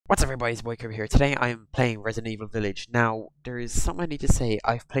What's up everybody, it's Boyker here. Today I'm playing Resident Evil Village. Now, there is something I need to say.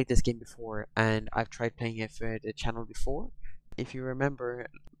 I've played this game before, and I've tried playing it for the channel before. If you remember,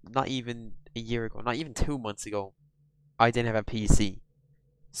 not even a year ago, not even 2 months ago, I didn't have a PC.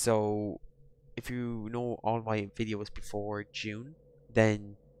 So, if you know all my videos before June,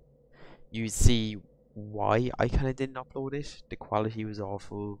 then you see why I kind of didn't upload it. The quality was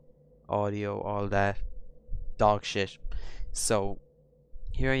awful, audio, all that, dog shit. So,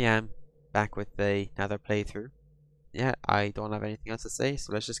 here I am, back with another playthrough. Yeah, I don't have anything else to say,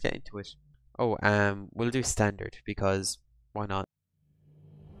 so let's just get into it. Oh, we'll do standard, because why not?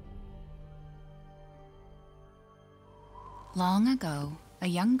 Long ago, a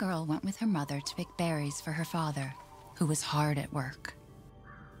young girl went with her mother to pick berries for her father, who was hard at work.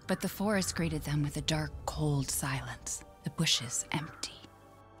 But the forest greeted them with a dark, cold silence, the bushes empty.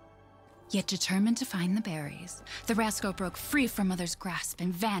 Yet determined to find the berries, the rascal broke free from Mother's grasp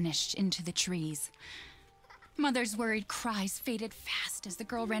and vanished into the trees. Mother's worried cries faded fast as the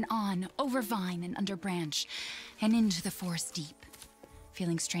girl ran on, over vine and under branch, and into the forest deep.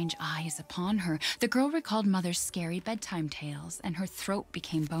 Feeling strange eyes upon her, the girl recalled Mother's scary bedtime tales, and her throat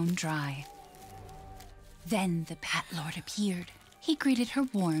became bone dry. Then the Bat Lord appeared. He greeted her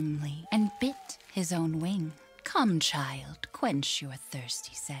warmly and bit his own wing. "Come, child, quench your thirst,"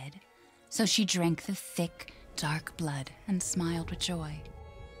 he said. So she drank the thick, dark blood and smiled with joy.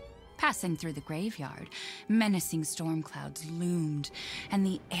 Passing through the graveyard, menacing storm clouds loomed, and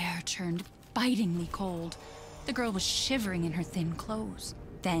the air turned bitingly cold. The girl was shivering in her thin clothes.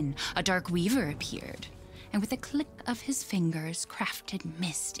 Then a dark weaver appeared, and with a click of his fingers, crafted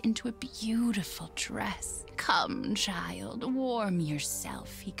mist into a beautiful dress. "Come, child, warm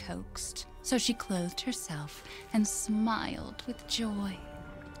yourself," he coaxed. So she clothed herself and smiled with joy.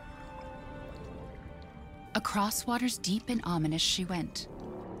 Across waters deep and ominous she went,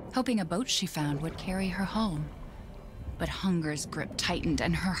 hoping a boat she found would carry her home. But hunger's grip tightened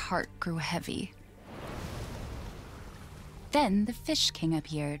and her heart grew heavy. Then the Fish King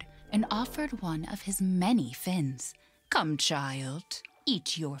appeared and offered one of his many fins. "Come, child,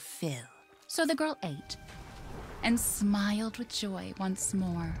 eat your fill." So the girl ate and smiled with joy once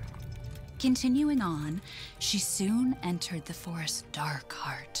more. Continuing on, she soon entered the forest's dark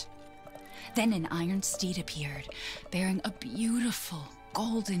heart. Then an iron steed appeared, bearing a beautiful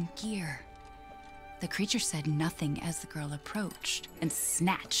golden gear. The creature said nothing as the girl approached and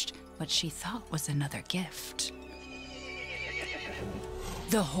snatched what she thought was another gift.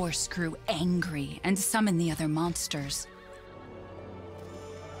 The horse grew angry and summoned the other monsters.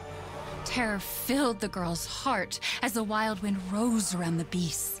 Terror filled the girl's heart as the wild wind rose around the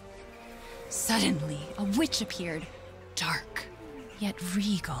beasts. Suddenly, a witch appeared, dark yet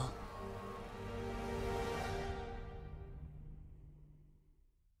regal.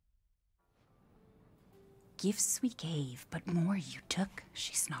 "Gifts we gave, but more you took,"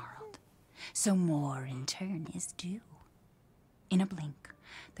 she snarled. "So more in turn is due." In a blink,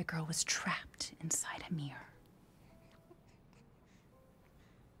 the girl was trapped inside a mirror.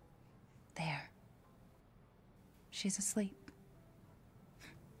 There. She's asleep.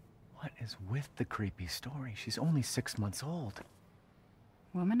 What is with the creepy story? She's only 6 months old.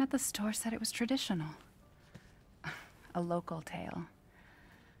 Woman at the store said it was traditional. A local tale.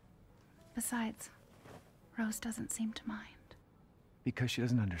 Besides, Rose doesn't seem to mind. Because she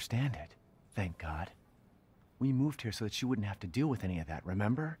doesn't understand it. Thank God. We moved here so that she wouldn't have to deal with any of that,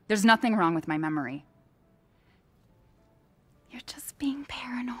 remember? There's nothing wrong with my memory. You're just being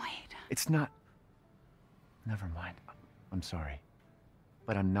paranoid. It's not... Never mind. I'm sorry.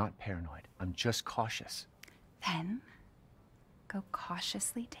 But I'm not paranoid. I'm just cautious. Then, go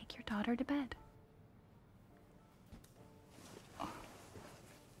cautiously take your daughter to bed.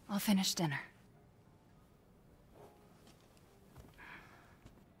 I'll finish dinner.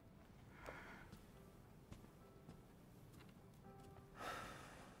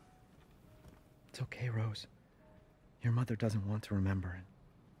 It's okay, Rose. Your mother doesn't want to remember it.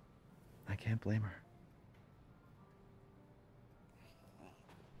 I can't blame her.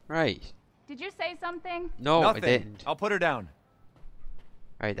 Right. Did you say something? No, Nothing. I didn't. I'll put her down.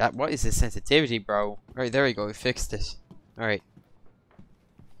 Alright, what is this sensitivity, bro? Alright, there we go, we fixed it. Alright.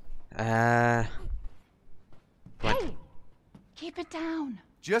 Hey! Keep it down.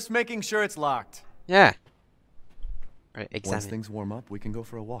 Just making sure it's locked. Yeah. Right, Once examine. things warm up, we can go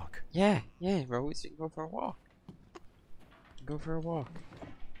for a walk. Yeah, Rose, you can go for a walk. Go for a walk.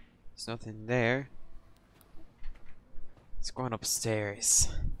 There's nothing there. Let's go on upstairs.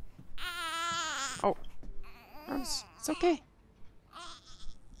 Oh, Rose, it's okay.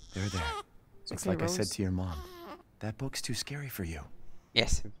 There. It's okay, like Rose. I said to your mom. That book's too scary for you.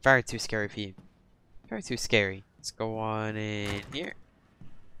 Yes, far too scary for you. Far too scary. Let's go on in here.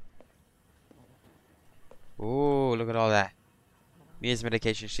 Oh, look at all that. Mia's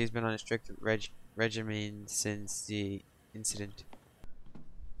medication. She's been on a strict regimen since the incident.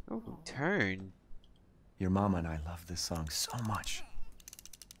 Oh, turn. Your mama and I love this song so much.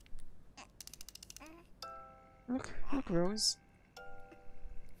 Look, Rose.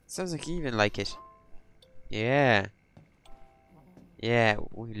 Sounds like you even like it. Yeah. Yeah,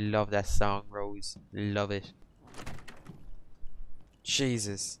 we love that song, Rose. Love it.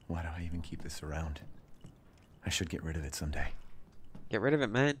 Jesus. Why do I even keep this around? I should get rid of it someday. Get rid of it,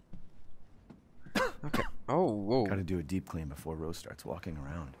 man. Okay. Oh, whoa. Gotta do a deep clean before Rose starts walking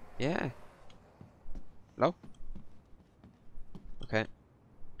around. Yeah. Hello? Okay.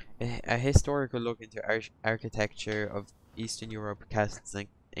 A historical look into architecture of Eastern Europe, castles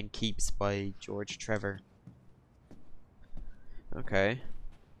and keeps by George Trevor. Okay.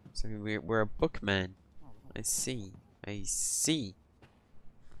 So we're a bookman. I see. I see.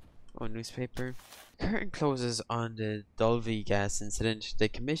 Oh, newspaper. Curtain closes on the Dulvey gas incident. The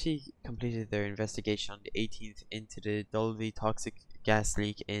committee completed their investigation on the 18th into the Dulvey toxic gas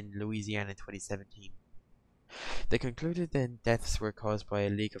leak in Louisiana in 2017. They concluded the deaths were caused by a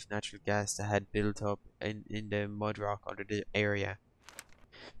leak of natural gas that had built up in the mud rock under the area.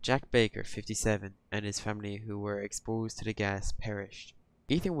 Jack Baker, 57, and his family who were exposed to the gas perished.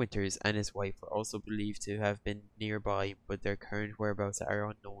 Ethan Winters and his wife were also believed to have been nearby, but their current whereabouts are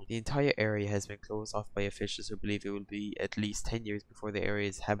unknown. The entire area has been closed off by officials who believe it will be at least 10 years before the area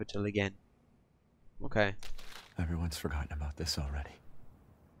is habitable again. Okay. Everyone's forgotten about this already.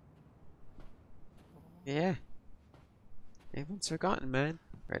 Yeah. Everyone's forgotten, man.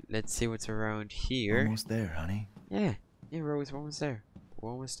 Right, let's see what's around here. Almost there, honey. Yeah. Yeah, Rose, we're almost there.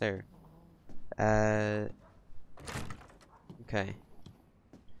 We're almost there. Okay.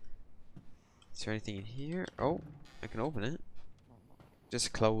 Is there anything in here? Oh, I can open it.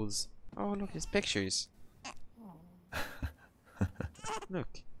 Just close. Oh, look, there's pictures. Look. Look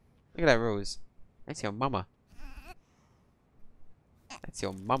at that, Rose. That's your mama. That's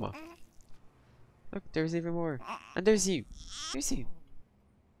your mama. Look, there's even more. And there's you. There's you.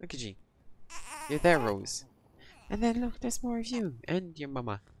 Look at you. You're there, Rose. And then look, there's more of you. And your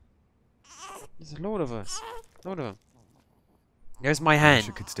mama. There's a load of us. Load of them. There's my I hand. wish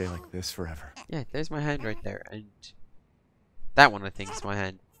it could stay like this forever. Yeah, there's my hand right there. And that one, I think, is my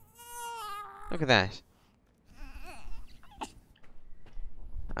hand. Look at that.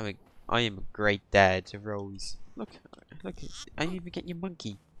 I am a great dad to Rose. Look, I'm even getting your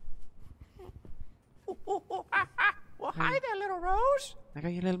monkey. Well, hi there, little Rose. I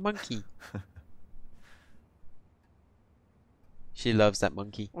got your little monkey. She loves that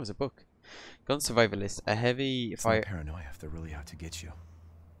monkey. What was a book? Gun Survivalist. A heavy It's not paranoia if they're really out to get you.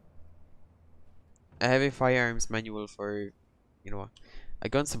 A heavy firearms manual for, you know what? A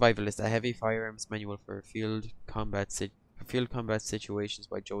gun survivalist. A heavy firearms manual for field combat situations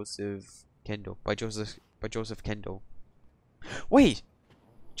by Joseph Kendo. By Joseph Kendo. Wait,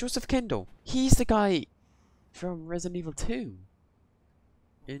 Joseph Kendo. He's the guy from Resident Evil 2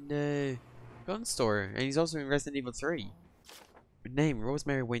 in the gun store, and he's also in Resident Evil 3. Name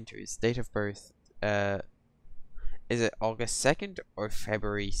Rosemary Winters. Date of birth. Is it August 2nd or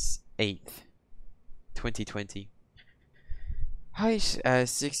February 8th? 2020. Height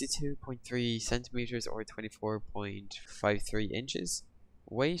 62.3 centimeters or 24.53 inches.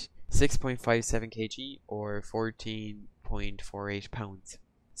 Weight 6.57 kg or 14.48 pounds.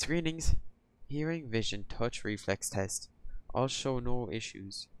 Screenings: hearing, vision, touch, reflex test. All show no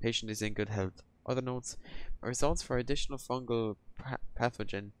issues. Patient is in good health. Other notes: results for additional fungal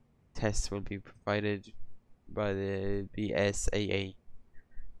pathogen tests will be provided by the BSAA.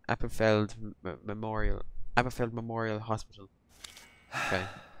 Appelfeld Memorial Hospital. Okay.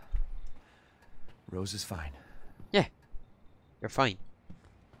 Rose is fine. Yeah, you're fine.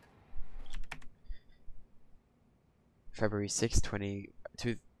 February 6th,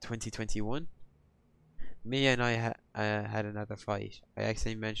 2021. Mia and I had another fight. I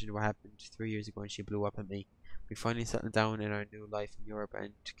accidentally mentioned what happened 3 years ago and she blew up at me. We finally settled down in our new life in Europe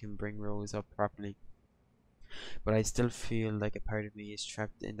and can bring Rose up properly. But I still feel like a part of me is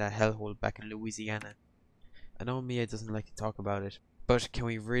trapped in that hellhole back in Louisiana. I know Mia doesn't like to talk about it, but can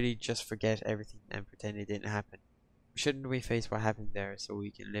we really just forget everything and pretend it didn't happen? Shouldn't we face what happened there so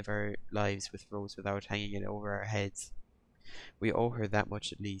we can live our lives with Rose without hanging it over our heads? We owe her that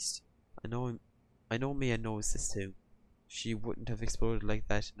much at least. I know Mia knows this too. She wouldn't have exploded like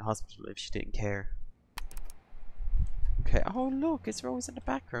that in the hospital if she didn't care. Okay, oh look, it's Rose in the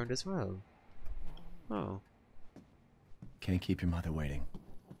background as well. Oh. Can't keep your mother waiting.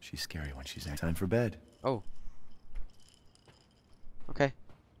 She's scary when she's angry. Time for bed. Oh. Okay.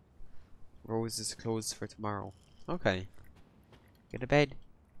 Rose is closed for tomorrow. Okay. Get to bed.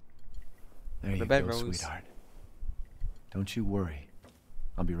 There you bed, go, Rose. sweetheart. Don't you worry.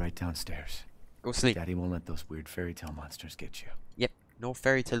 I'll be right downstairs. Go sleep. Daddy won't let those weird fairy tale monsters get you. Yep. No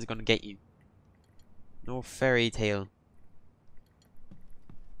fairy tale's gonna get you. No fairy tale.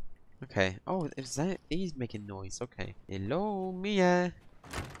 Okay. Oh, is that? He's making noise. Okay. Hello, Mia.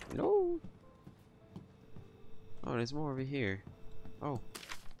 Hello. Oh, there's more over here. Oh.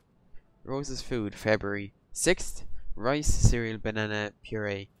 Rose's food, February 6th, rice, cereal, banana,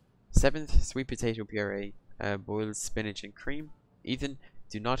 puree. 7th, sweet potato puree, boiled spinach and cream. Ethan,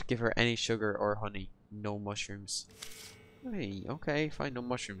 do not give her any sugar or honey. No mushrooms. Hey, okay, fine, no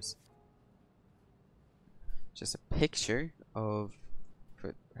mushrooms. Just a picture of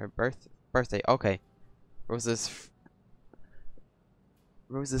her birthday. Okay. Rose's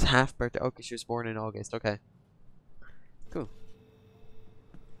half birthday. Okay, she was born in August. Okay. Cool.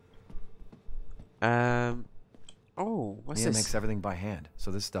 Oh, what's Mia this? makes everything by hand,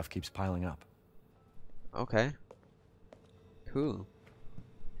 so this stuff keeps piling up. Okay. Cool.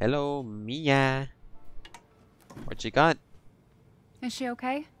 Hello, Mia. What you got? Is she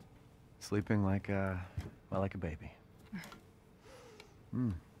okay? Sleeping like a baby.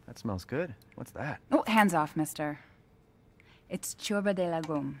 That smells good. What's that? Oh, hands off, mister. It's churba de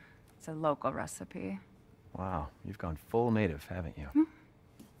legume. It's a local recipe. Wow, you've gone full native, haven't you?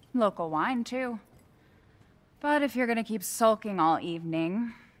 Local wine, too. But if you're gonna keep sulking all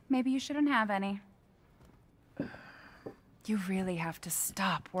evening, maybe you shouldn't have any. You really have to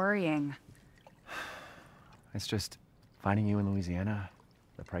stop worrying. It's just finding you in Louisiana,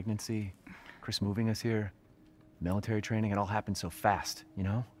 the pregnancy, Chris moving us here, military training, it all happened so fast, you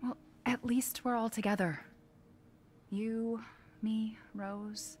know? Well, at least we're all together. You, me,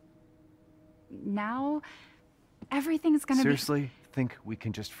 Rose. Now, everything's gonna Seriously, think we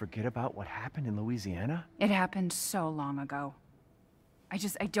can just forget about what happened in Louisiana? It happened so long ago. I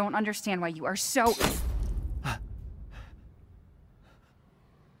don't understand why you are so...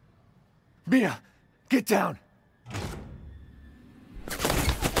 Mia, get down!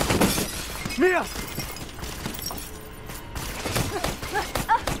 Mia!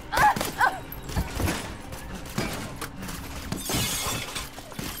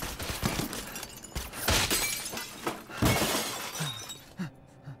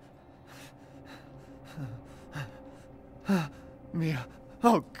 Mia,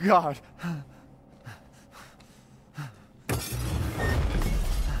 oh God!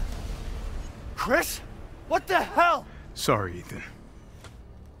 Chris? What the hell? Sorry, Ethan.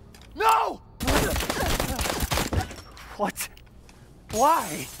 No! What?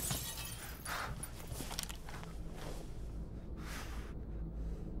 Why?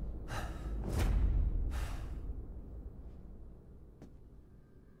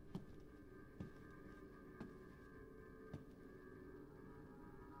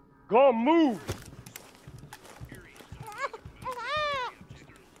 Go move!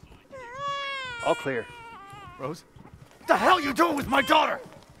 All clear. Rose? What the hell are you doing with my daughter?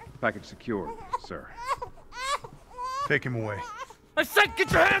 Package secure, sir. Take him away. I said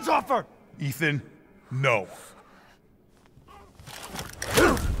get your hands off her! Ethan, no.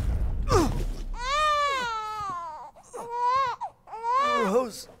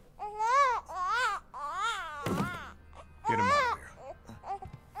 Rose. Get him out of here.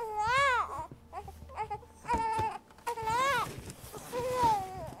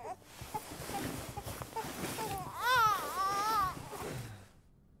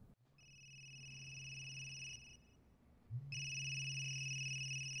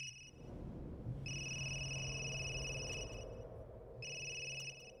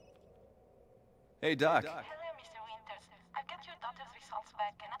 Hey, Doc. Hello, Mr. Winters. I've got your daughter's results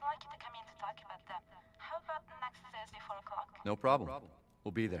back, and I'd like you to come in to talk about them. How about next Thursday, 4 o'clock? No problem.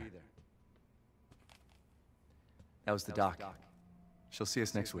 We'll be there. That was the doc. She'll see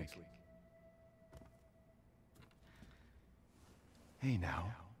us next week. Hey,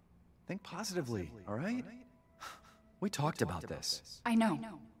 now. Think positively, all right? We talked about this. I know.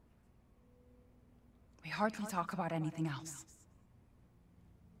 We hardly talk about anything else.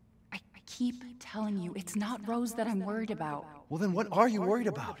 I keep telling you, it's not Rose that I'm worried about. Well, then what are you worried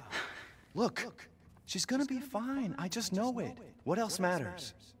about? Look, she's gonna be fine. I just know it. What else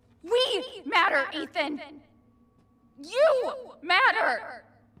matters? We matter, Ethan! You matter!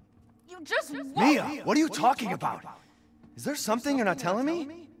 You just won't. Mia, what are you talking about? Is there something you're not telling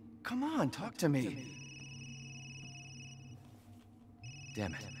me? Come on, talk to me.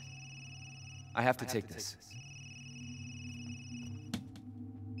 Damn it. I have to take this.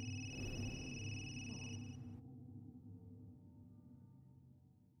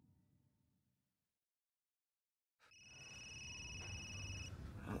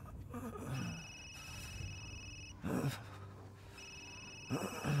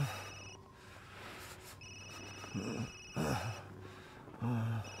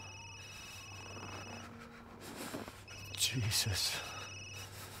 Jesus.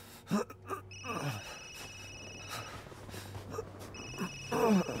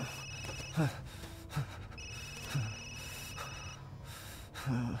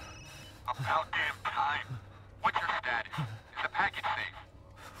 About damn time. What's your status? Is the package safe?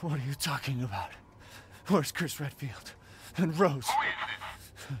 What are you talking about? Where's Chris Redfield? And Rose? Who is this?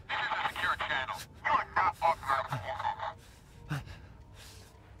 This is a secure channel. You are not authorized to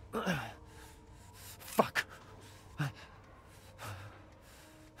use it. Fuck.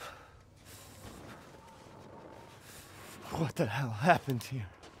 What the hell happened here?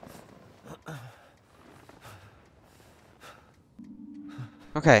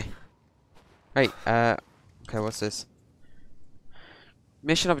 Okay. Right, okay, what's this?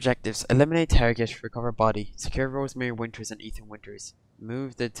 Mission objectives. Eliminate target, recover body. Secure Rosemary Winters and Ethan Winters.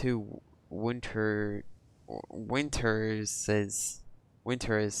 Move the two Winters is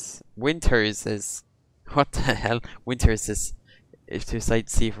what the hell? Winters is to Site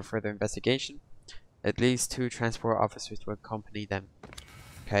C for further investigation. At least 2 transport officers to accompany them.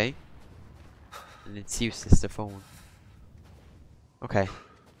 Okay. And it's useless to phone. Okay.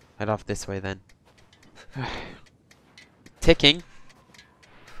 Head off this way then. Ticking.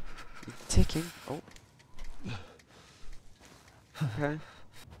 Ticking. Oh. Okay.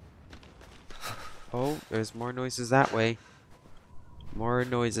 Oh, there's more noises that way. More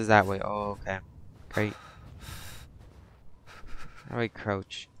noises that way. Oh, okay. Great. How do I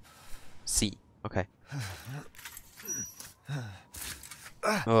crouch? C. Okay.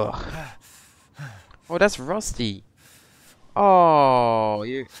 Ugh. Oh, that's rusty. Oh,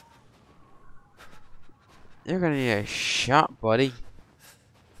 you're gonna need a shot, buddy.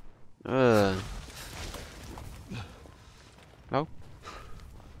 Ugh. No?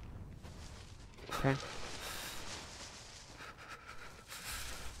 Okay.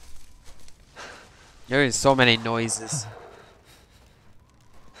 There is so many noises.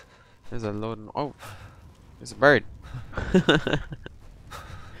 There's a load of... Oh! There's a bird.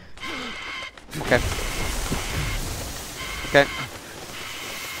 Okay. Okay.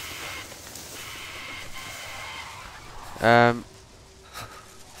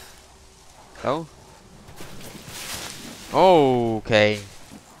 Oh. Okay.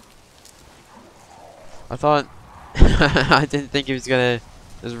 I thought... I didn't think he was gonna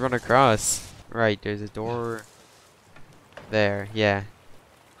just run across. Right, there's a door... there, yeah.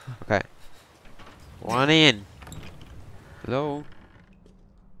 Okay. One in. Hello?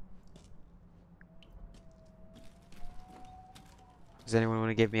 Does anyone want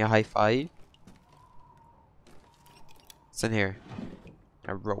to give me a high five? What's in here?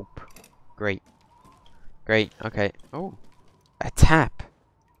 A rope. Great. Great, okay. Oh. A tap.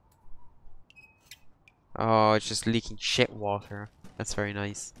 Oh, it's just leaking shit water. That's very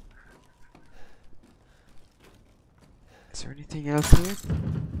nice. Is there anything else here?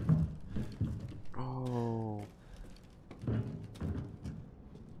 Oh.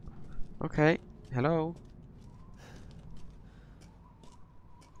 Okay. Hello?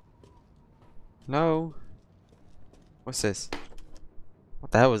 Hello? What's this?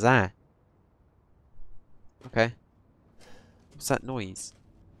 What the hell was that? Okay. What's that noise?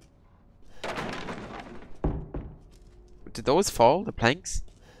 Did those fall? The planks?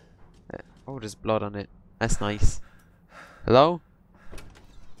 Oh, there's blood on it. That's nice. Hello?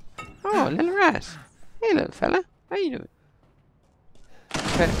 Oh, a little rat. Hey, little fella. How you doing?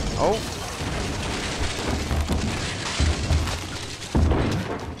 Okay. Oh.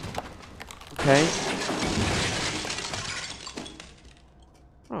 Okay.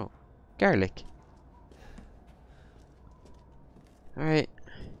 Oh. Garlic. Alright.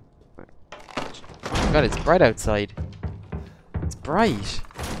 Oh my god, it's bright outside. It's bright.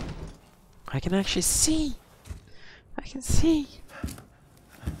 I can actually see. I can see.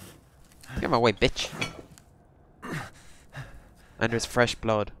 Get my way, bitch. And there's fresh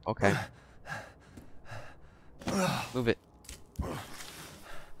blood. Okay. Move it.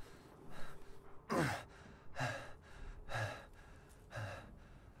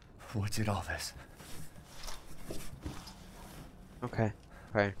 What did all this? Okay.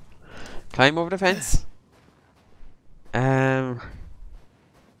 Okay. Climb over the fence.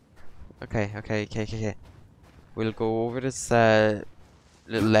 Okay. We'll go over this little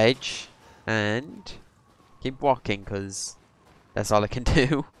ledge and keep walking, cause that's all I can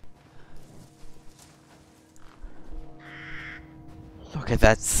do. Look at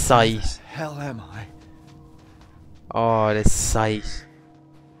that sight. Where the hell am I? Oh, this sight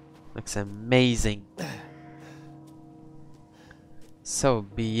looks amazing. So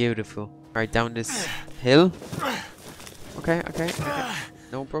beautiful. Alright, down this hill. Okay, okay, okay.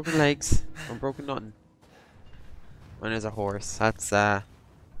 No broken legs. No broken nothing. And there's a horse. That's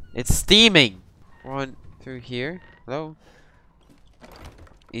it's steaming! Run through here. Hello?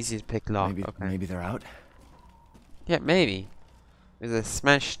 Easy to pick lock. Maybe, Okay. maybe they're out. Yeah, maybe. There's a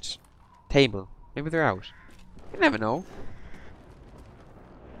smashed table. Maybe they're out. You never know.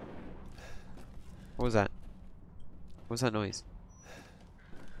 What was that? What was that noise?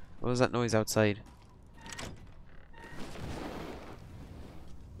 What was that noise outside?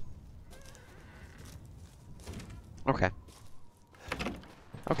 Okay.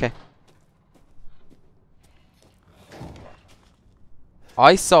 Okay.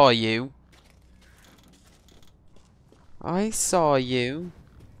 I saw you. I saw you.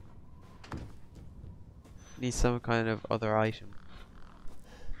 Need some kind of other item.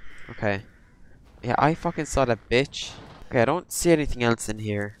 Okay. Yeah, I fucking saw that bitch. Okay, I don't see anything else in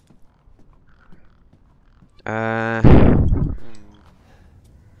here.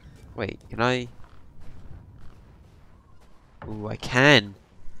 Wait, can I? Ooh, I can.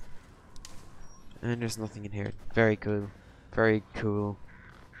 And there's nothing in here. Very cool. Very cool.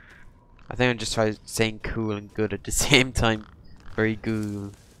 I think I'm just trying saying cool and good at the same time. Very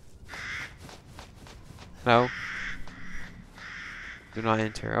cool. No. Do not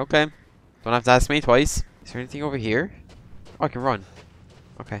enter. Okay. Don't have to ask me twice. Is there anything over here? Oh, I can run.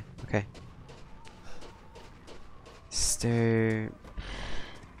 Okay, okay. Stir.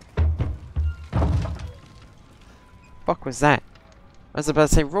 Fuck was that? I was about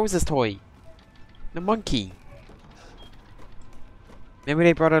to say Rose's toy. The monkey. Maybe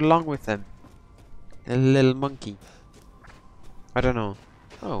they brought it along with them. The little monkey. I don't know.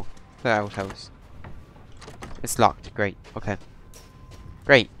 Oh, the outhouse. It's locked. Great. Okay.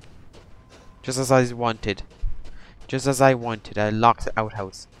 Great. Just as I wanted. Just as I wanted. I locked the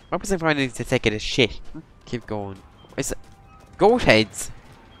outhouse. Why was I finding to take it as shit? Keep going. Is it goat heads?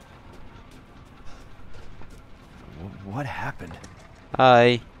 What happened?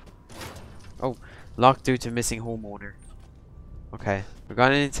 Hi. Oh, locked due to missing homeowner. Okay, we're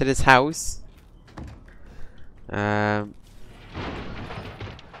going into this house.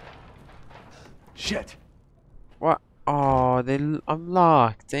 Shit. What? Oh, I'm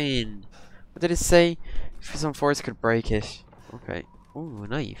locked in. What did it say? If some force could break it. Okay. Ooh, a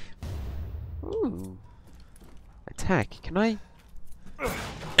knife. Ooh. Attack. Can I?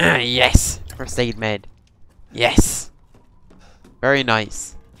 Yes. First aid med. Yes. Very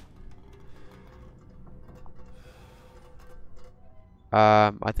nice.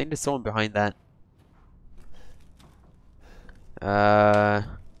 I think there's someone behind that.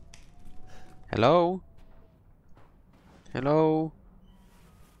 Hello? Hello?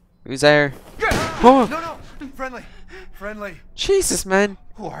 Who's there? Oh! No, no! Friendly! Friendly! Jesus, man!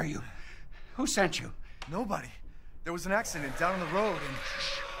 Who are you? Who sent you? Nobody. There was an accident down on the road and...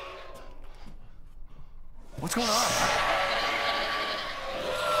 What's going on?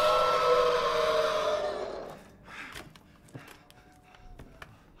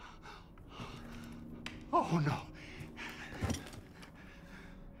 Oh no.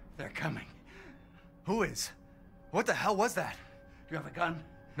 They're coming. Who is? What the hell was that? You have a gun?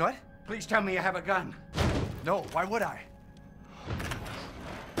 What? Please tell me you have a gun. No, why would I?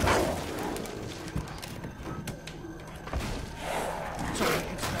 So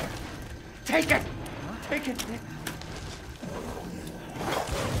it's there. Take it! Take it!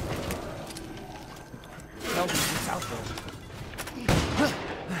 Tell me it's out there.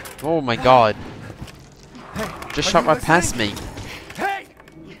 Oh my god. Hey, Just are shot you right past listening? me. Hey!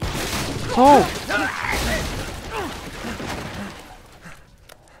 Oh!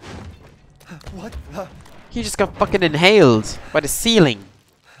 What the? He just got fucking inhaled by the ceiling.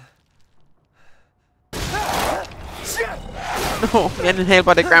 Shit! No, he got inhaled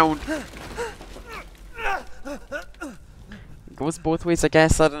by the ground. It goes both ways, I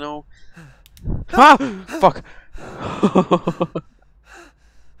guess. I don't know. Ah! Fuck!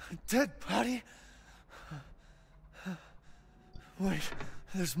 Dead body? Wait,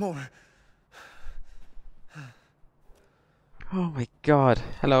 there's more. Oh my god.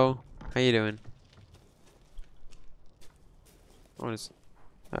 Hello. How you doing? What is...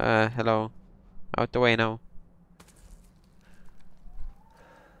 hello. Out the way now.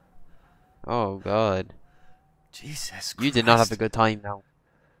 Oh god. Jesus You did not have a Christ. good time now.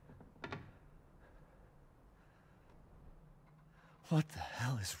 What the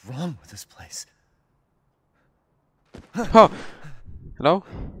hell is wrong with this place? Oh! Hello?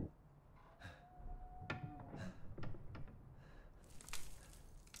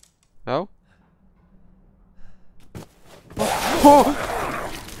 Hello? Oh!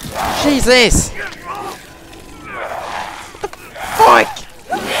 Jesus! Fuck!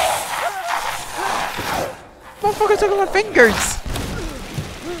 Motherfucker took my fingers!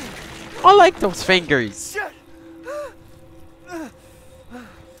 I like those fingers!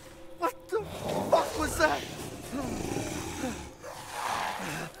 What the fuck was that?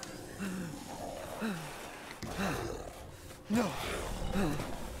 No.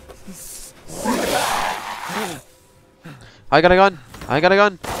 I got a gun! I got a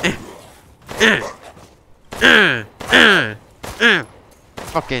gun!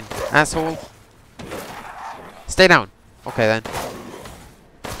 Fucking asshole! Stay down! Okay then.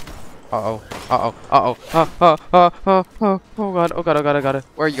 Uh-oh. Uh-oh. Uh-oh. Oh god. Oh god. Oh god. Oh god.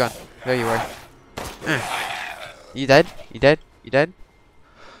 Where are you gone? There you were. You dead? You dead? You dead?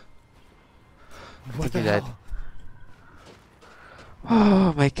 I think you're dead.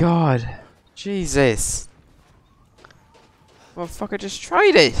 Oh my god. Jesus. Motherfucker just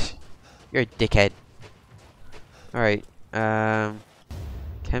tried it. You're a dickhead. Alright. Chem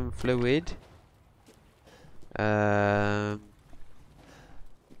fluid. Oh,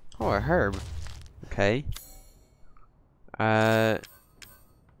 a herb. Okay.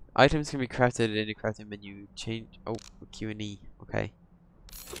 Items can be crafted in the crafting menu. Change. Oh, Q and E. Okay.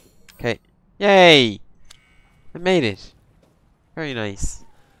 Okay. Yay! I made it. Very nice.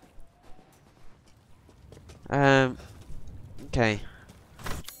 Okay.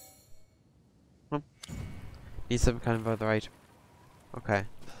 Need some kind of other item. Okay.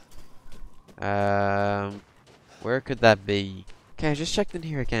 Where could that be? Okay, I just checked in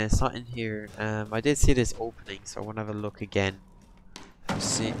here again. It's not in here. I did see this opening, so I want to have a look again. Let's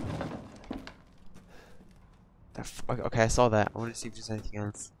see. Okay, I saw that. I want to see if there's anything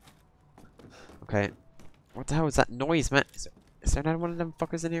else. Okay. What the hell is that noise, man? Is there another one of them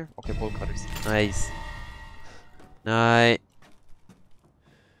fuckers in here? Okay, bolt cutters. Nice. Nice.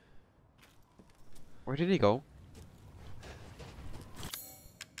 Where did he go?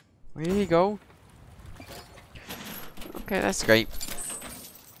 Where did he go? Okay, that's great.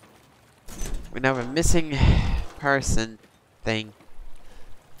 We now have a missing person thing.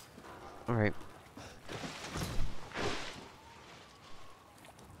 Alright.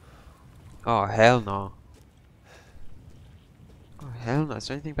 Oh, hell no. Oh, hell no. Is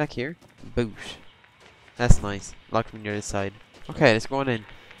there anything back here? Boot. That's nice. Locked from the other side. Okay, let's go on in.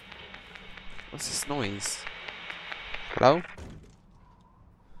 What's this noise? Hello?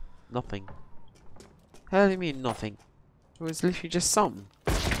 Nothing. How do you mean nothing? It was literally just something.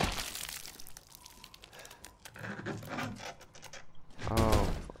 Oh.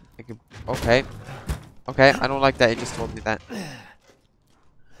 Okay. Okay, I don't like that. It just told me that.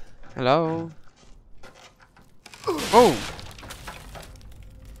 Hello? Oh!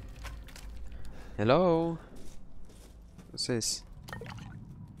 Hello? What's this?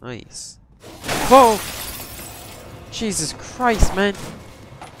 Nice. Whoa! Jesus Christ, man!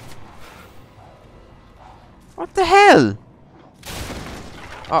 What the hell?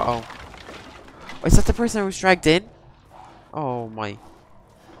 Uh-oh. Oh, is that the person who was dragged in? Oh my.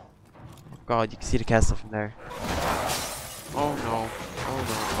 Oh god, you can see the castle from there. Oh no. Oh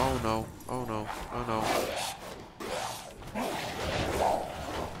no. Oh no. Oh no. Oh no.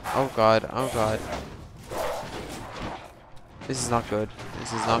 Oh god. Oh god. This is not good.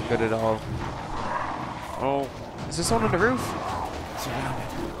 This is not good at all. Oh. Is there someone on the roof? Surrounded.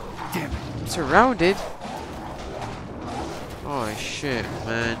 Damn it. I'm surrounded? Oh shit,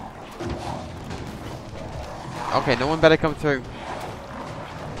 man. Okay, no one better come through.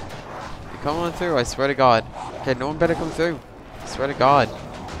 You come on through, I swear to god. Okay, no one better come through. I swear to god.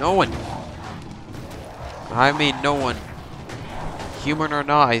 No one. I mean no one. Human or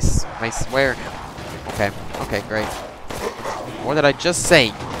not, I swear. Okay, okay, great. What did I just say?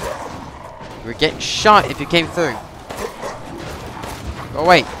 You were getting shot if you came through. Go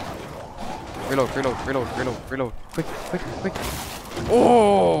away. Reload, reload, reload, reload, reload. Quick, quick, quick.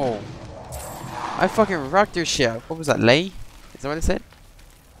 Oh! I fucking rocked your shit. What was that, lay? Is that what it said?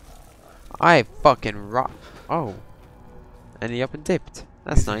 I fucking rock. Oh. And he up and dipped.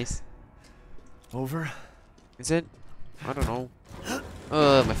 That's nice. Over? Is it? I don't know.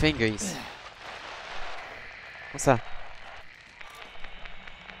 Ugh, my fingers. What's that?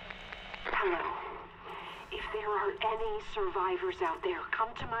 Hello. If there are any survivors out there,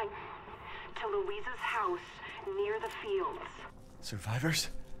 come to Louisa's house near the fields. Survivors?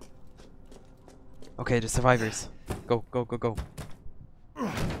 Okay, the survivors. Go, go, go, go.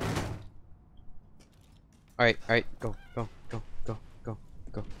 Alright, alright, go, go, go, go, go,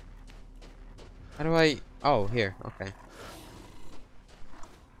 go. How do I... Oh, here, okay.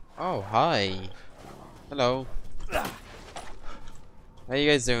 Oh, hi. Hello. How you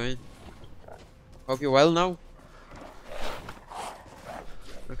guys doing? Hope you're well now.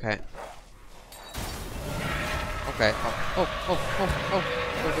 Okay. Okay. Oh. Go,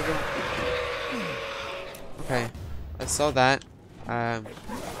 go, go. Okay. I saw that.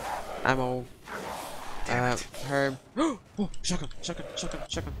 Ammo. Herb. Oh, shotgun.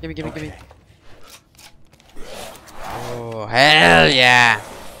 Gimme. Oh, hell yeah!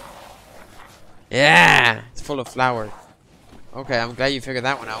 Yeah! It's full of flour. Okay, I'm glad you figured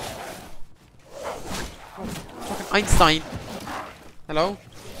that one out. Oh, fucking Einstein! Hello?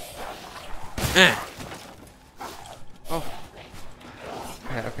 Oh.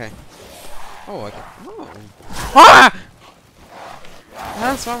 Okay. Oh, okay. Oh. Ah!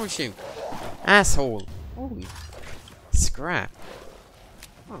 What's wrong with you? Asshole. Holy scrap.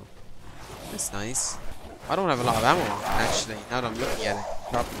 Oh. That's nice. I don't have a lot of ammo, actually, now that I'm looking at it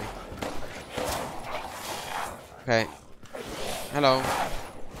properly. Okay. Hello.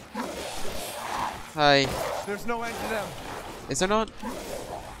 Hi. There's no end to them. Is there not?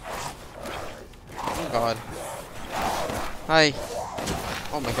 Oh god. Hi.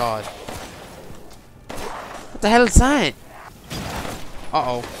 Oh my god. What the hell is that?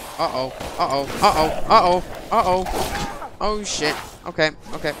 Uh-oh. Oh shit. Okay.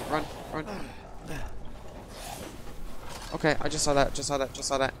 Run. Okay, I just saw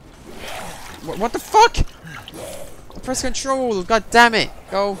that. What the fuck? Press control. God damn it.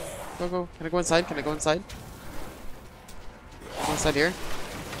 Go. Can I go inside? Go inside here.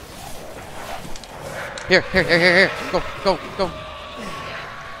 Here. Go.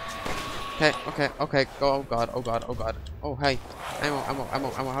 Okay. Go. Oh god. Oh, hey. Ammo.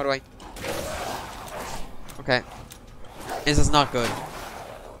 How do I? Okay. This is not good.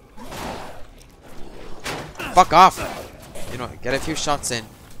 Fuck off. You know, get a few shots in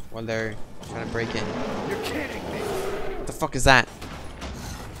while they're trying to break in. You're kidding me. What the fuck is that?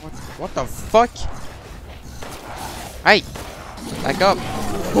 What the fuck? Hey! Back up.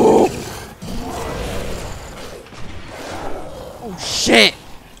 Oh, oh shit!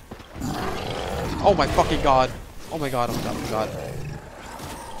 Oh my fucking god. Oh my god.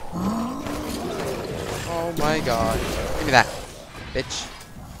 Oh my god. Give me that, bitch.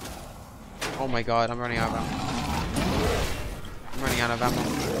 Oh my god, I'm running out of ammo.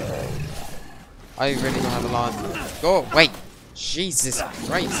 I really don't have a lot. Go, wait. Jesus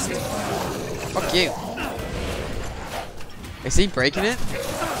Christ. Fuck you. Is he breaking it?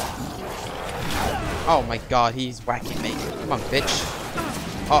 Oh my god, he's whacking me. Come on, bitch.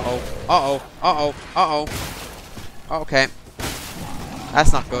 Uh-oh. Okay.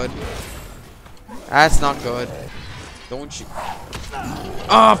 That's not good. Don't you...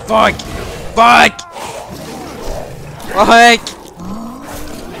 Oh, fuck!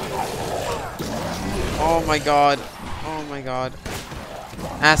 Oh my god.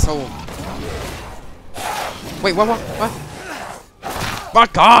 Asshole. Wait, what?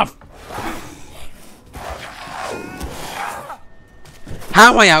 Fuck off!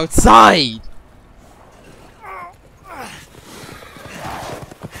 How am I outside?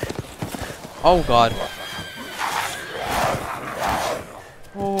 Oh god.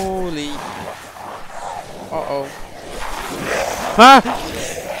 Holy. Uh-oh. Ah!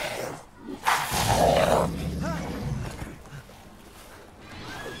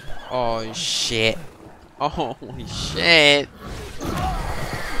 Oh shit. Holy shit.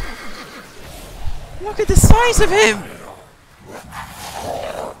 Look at the size of him.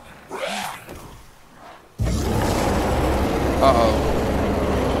 Uh-oh.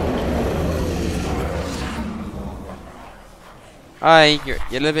 Hi, you're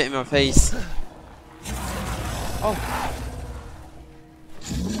a little bit in my face. Oh.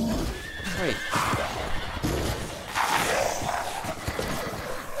 Wait.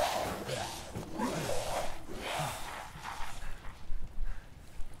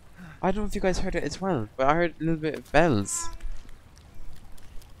 I don't know if you guys heard it as well, but I heard a little bit of bells.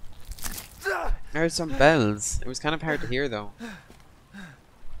 I heard some bells. It was kind of hard to hear though.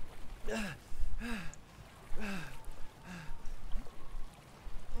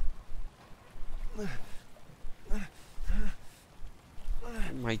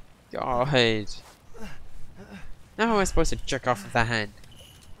 Oh my god. Now how am I supposed to jerk off with that hand?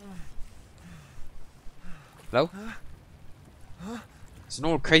 Hello? It's an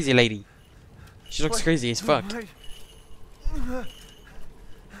old crazy lady. She looks crazy as fuck.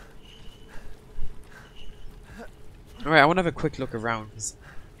 Alright, I want to have a quick look around, because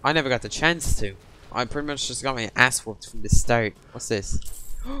I never got the chance to. I pretty much just got my ass whooped from the start. What's this?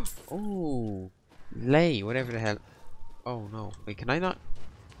 Oh, lay, whatever the hell. Oh no, wait, can I not?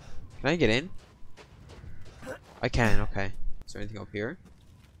 Can I get in? I can, okay. Is there anything up here?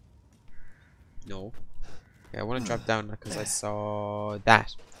 No. Okay, I want to drop down because I saw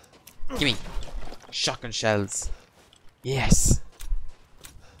that. Gimme! Shotgun shells. Yes!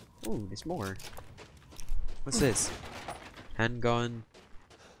 Ooh, there's more. What's this? Handgun.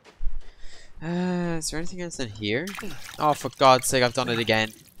 Is there anything else in here? Oh, for God's sake, I've done it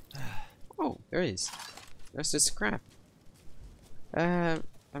again. Oh, there is. There's this scrap. I'm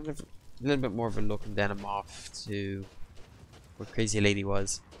gonna have a little bit more of a look and then I'm off to where Crazy Lady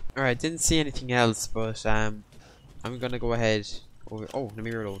was. Alright, didn't see anything else, but I'm gonna go ahead over. Oh, let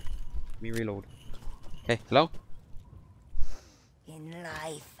me reload. Let me reload. Okay, hello? In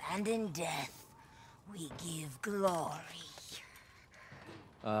life and in death, we give glory.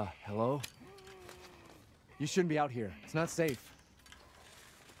 Hello? You shouldn't be out here. It's not safe.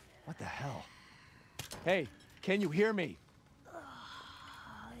 What the hell? Hey, can you hear me?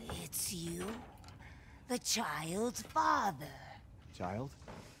 It's you, the child's father. Child?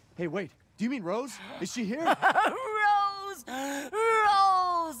 Hey, wait. Do you mean Rose? Is she here? Rose!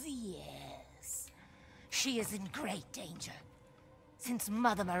 Rose, yes. She is in great danger. Since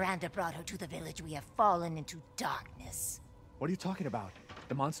Mother Miranda brought her to the village, we have fallen into darkness. What are you talking about?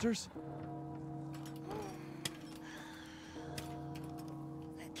 The monsters?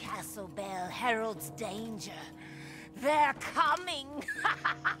 The castle bell heralds danger. They're coming!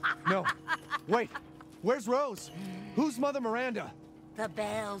 No. Wait. Where's Rose? Who's Mother Miranda? The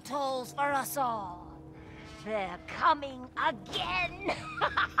bell tolls for us all. They're coming again!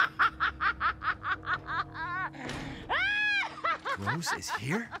 Rose is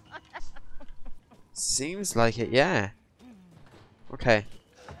here? Seems like it, yeah. Okay.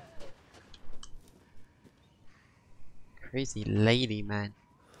 Crazy lady, man.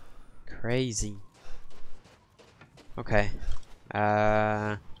 Crazy. Okay.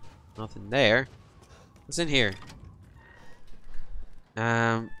 Nothing there. What's in here?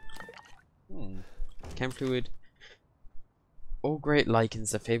 Chem fluid. Oh, great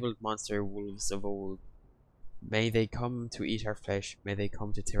lichens, the fabled monster wolves of old. May they come to eat our flesh. May they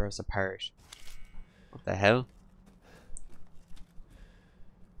come to tear us apart. What the hell?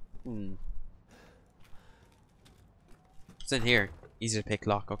 What's in here? Easy to pick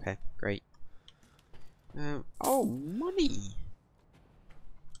lock. Okay, great. Oh, money.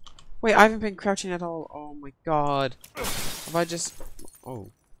 Wait, I haven't been crouching at all. Oh my god. Have I just...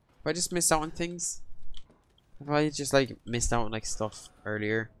 Oh. Have I just missed out on things? Have I just, like, missed out on, like, stuff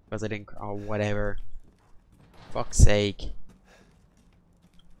earlier? Because I didn't... Oh, whatever. Fuck's sake.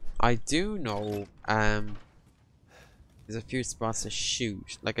 I do know, there's a few spots to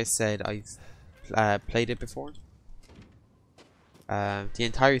shoot. Like I said, I've played it before. The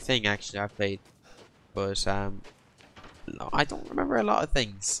entire thing, actually, I've played. But, no, I don't remember a lot of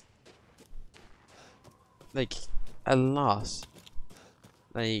things. Like, a lot.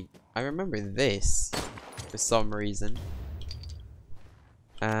 Like, I remember this for some reason.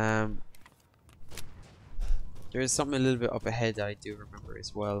 There is something a little bit up ahead that I do remember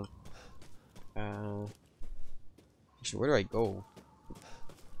as well. Actually, where do I go?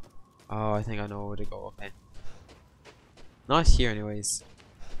 Oh, I think I know where to go. Okay. Not here, anyways.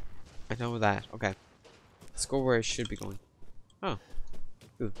 I know that. Okay. Let's go where I should be going. Oh.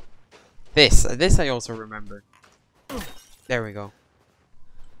 Ooh. This I also remember. There we go.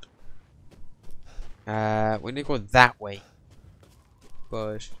 We need to go that way.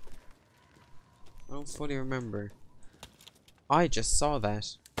 But I don't fully remember. I just saw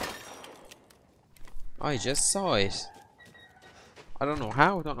that. I just saw it. I don't know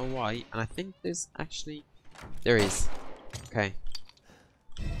how, I don't know why, and I think there's actually... There is. Okay.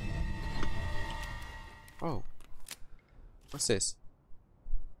 Oh. What's this?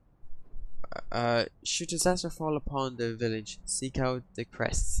 Should disaster fall upon the village, seek out the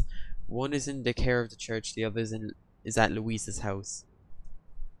crests. One is in the care of the church, the other is at Louisa's house.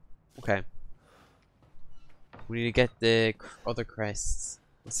 Okay. We need to get the other crests.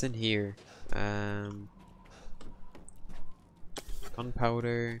 What's in here?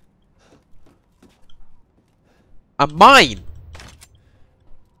 Gunpowder. A mine!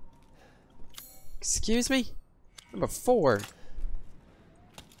 Excuse me? Number 4.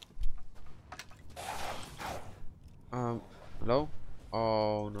 Hello?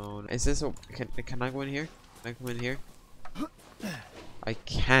 Oh no. Is this a... Can I go in here? Can I go in here? I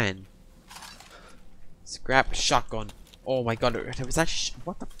can. Scrap shotgun. Oh my god, there was actually...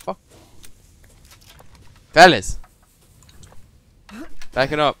 What the fuck? Fellas!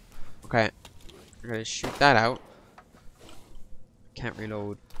 Back it up. Okay. I'm gonna shoot that out. Can't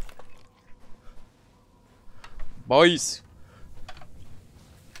reload. Boys!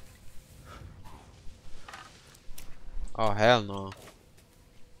 Oh, hell no.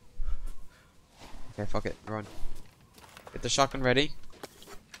 Okay, fuck it. Run. Get the shotgun ready.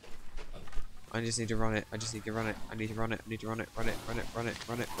 I just need to run it. I just need to run it. I need to run it. I need to run it. Run it. Run it. Run it.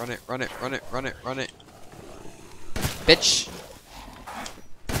 Run it. Run it. Run it. Run it. Run it. Run it. Bitch.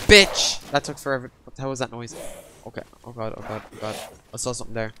 Bitch. That took forever. What the hell was that noise? Okay. Oh god. Oh god. Oh god. I saw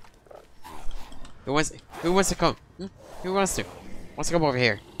something there. Who wants to come? Hmm? Who wants to? Wants to come over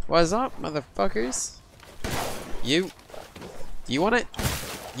here? What's up, motherfuckers? You. Do you want it?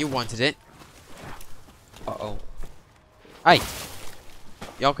 You wanted it. Uh-oh. Hey.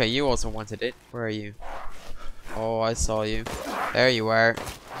 Yeah, okay, you also wanted it. Where are you? Oh, I saw you. There you are.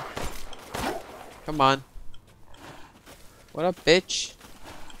 Come on. What up, bitch?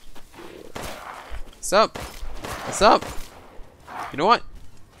 What's up? What's up? You know what?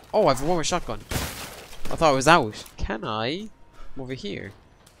 Oh, I have a one more shotgun. I thought it was out. Can I? I'm over here.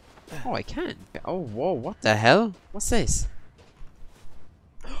 Oh, I can. Oh, whoa, what the hell? What's this?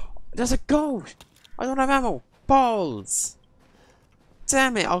 There's a goat! I don't have ammo. Balls!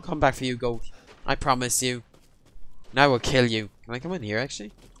 Damn it, I'll come back for you, goat. I promise you. Now I will kill you. Can I come in here,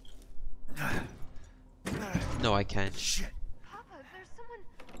 actually? No, I can't. Shit. Papa, there's someone.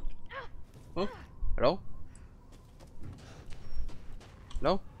 Oh, hello?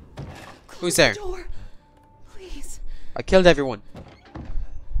 Hello? Who's there? Door. Please. I killed everyone.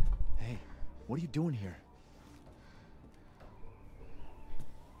 Hey, what are you doing here?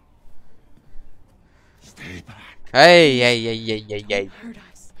 Stay back. Hey. Hurt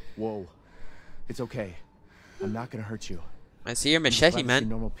us. Whoa. It's okay. I'm not gonna hurt you. I see your I'm just machete, glad to see man.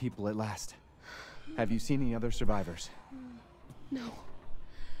 normal people at last. Have you seen any other survivors? No.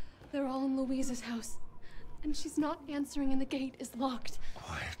 They're all in Louisa's house. And she's not answering and the gate is locked.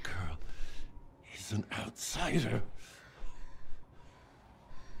 Quiet, girl. He's an outsider.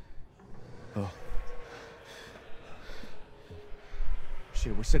 Oh.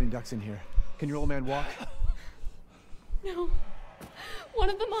 Shit, we're sitting ducks in here. Can your old man walk? No. One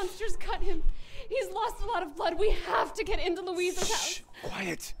of the monsters cut him. He's lost a lot of blood. We have to get into Louisa's house. Shh,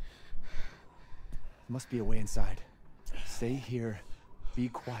 quiet. There must be a way inside. Stay here. Be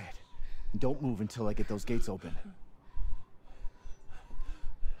quiet. And don't move until I get those gates open.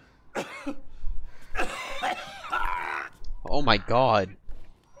 Oh my god.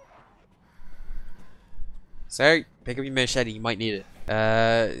 Sir, pick up your machete, you might need it.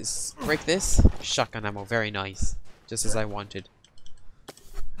 Break this. Shotgun ammo, very nice. Just as I wanted.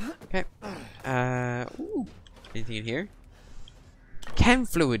 Okay. Ooh. Anything in here? Chem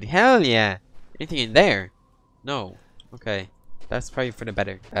fluid, hell yeah! Anything in there? No. Okay. That's probably for the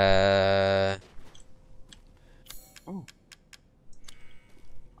better. Oh.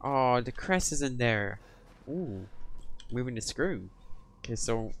 Oh, the crest is in there. Ooh. Moving the screw. Okay,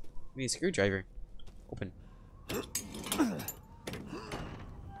 so we need a screwdriver. Open.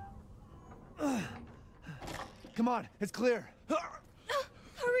 Come on, it's clear.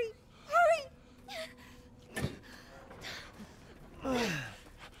 Hurry! Hurry!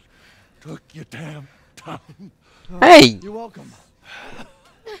 Took your damn time. Hey! You're welcome.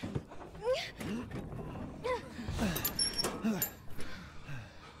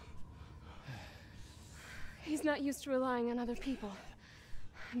 He's not used to relying on other people.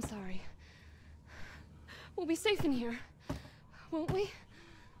 I'm sorry. We'll be safe in here, won't we?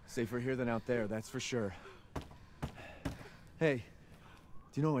 Safer here than out there, that's for sure. Hey,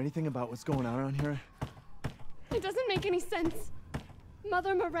 do you know anything about what's going on around here? It doesn't make any sense.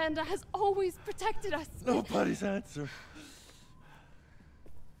 Mother Miranda has always protected us. Nobody's answer.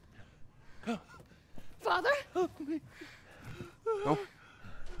 Father? Oh.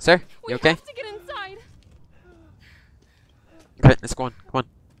 Sir, We you okay? have to get inside. Okay, let's go on. Come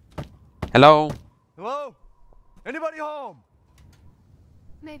on. Hello? Hello? Anybody home?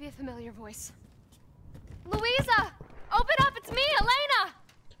 Maybe a familiar voice. Louisa! Open up! It's me,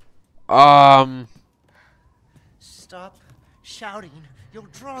 Elena! Stop shouting. You'll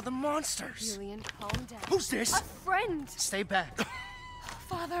draw the monsters. Julian, calm down. Who's this? A friend! Stay back.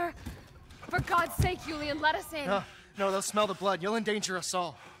 Father! For God's sake, Julian, let us in. No, they'll smell the blood. You'll endanger us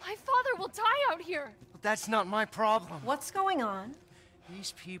all. My father will die out here. But that's not my problem. What's going on?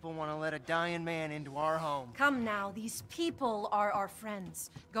 These people want to let a dying man into our home. Come now, these people are our friends.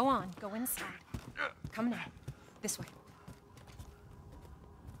 Go on, go inside. Come now, this way.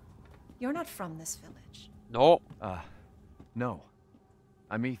 You're not from this village. No. No.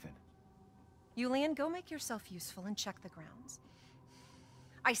 I'm Ethan. Julian, go make yourself useful and check the grounds.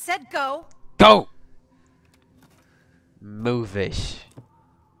 I said go! Go! Move-ish.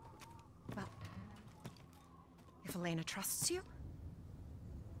 Well, if Elena trusts you,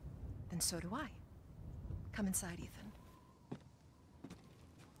 then so do I. Come inside, Ethan.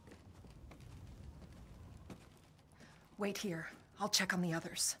 Wait here. I'll check on the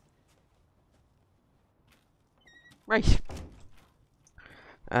others. Right.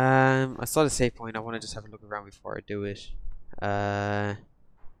 I saw the save point. I want to just have a look around before I do it.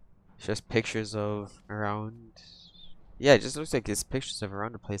 It's just pictures of around. Yeah, it just looks like it's pictures of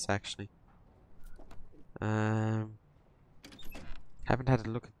around the place actually. Haven't had a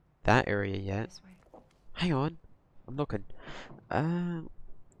look at that area yet. Hang on, I'm looking.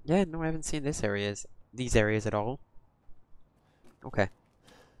 Yeah, no, I haven't seen these areas at all. Okay.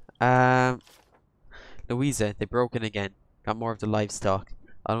 Louisa, they broke in again. Got more of the livestock.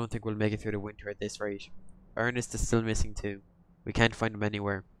 I don't think we'll make it through the winter at this rate. Ernest is still missing too. We can't find him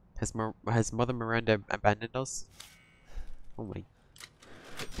anywhere. Has Mother Miranda abandoned us? Oh my.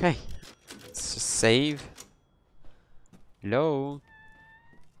 Okay. Let's just save. Hello?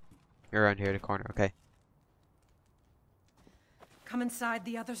 You're around here in the corner, okay. Come inside,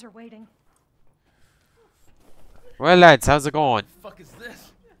 the others are waiting. Well lads, how's it going? The fuck is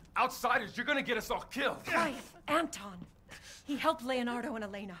this? Outsiders, you're gonna get us all killed. Quiet, Anton. He helped Leonardo and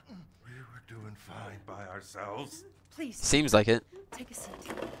Elena. We were doing fine by ourselves. Please. Seems like it. Take a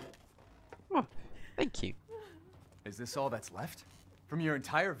seat. Oh, thank you. Is this all that's left? From your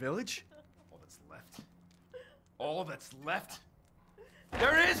entire village? All that's left? All that's left?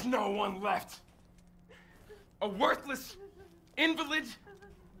 There is no one left! A worthless invalid?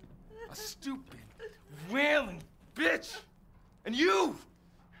 A stupid, wailing bitch! And you!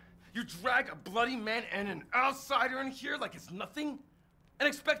 You drag a bloody man and an outsider in here like it's nothing? And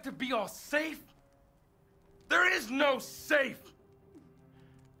expect to be all safe? There is no safe!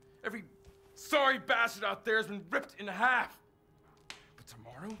 Every sorry bastard out there has been ripped in half. But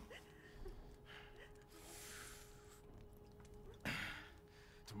tomorrow?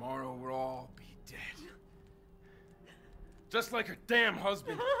 Tomorrow we'll all be dead. Just like her damn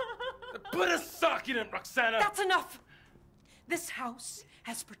husband. Put a sock in it, Roxana! That's enough! This house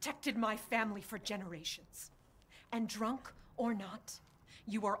has protected my family for generations. And drunk or not,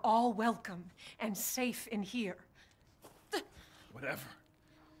 you are all welcome and safe in here. Whatever.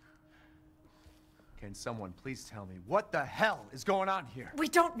 Can someone please tell me what the hell is going on here? We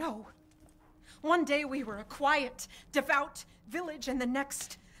don't know. One day we were a quiet, devout village, and the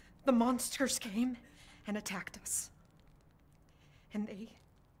next, the monsters came and attacked us. And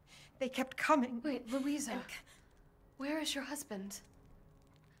they kept coming. Wait, Louisa. Where is your husband?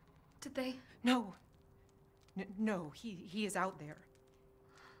 Did they? No. No, he is out there.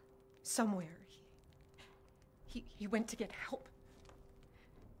 Somewhere. He went to get help.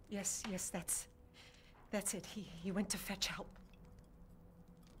 Yes, that's it. He went to fetch help.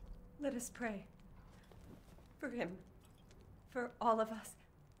 Let us pray. For him. For all of us.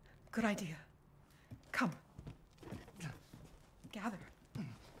 Good idea. Come. Gather.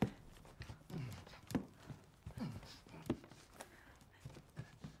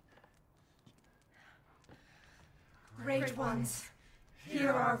 Great ones, hear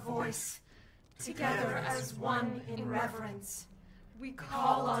our voice. Together as one in reverence, we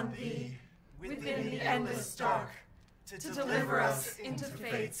call on thee within the endless dark to deliver us into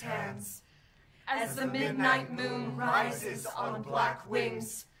fate's hands. As the midnight moon rises on black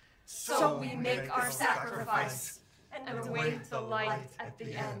wings, so we make our sacrifice and await the light at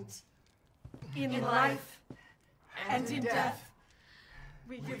the end. In life and in death,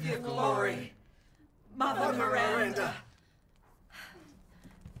 we give you glory, Mother Miranda.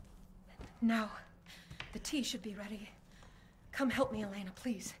 Now, the tea should be ready. Come help me, Elena,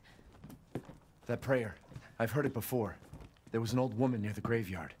 please. That prayer. I've heard it before. There was an old woman near the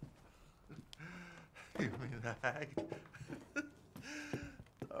graveyard. You mean the hag?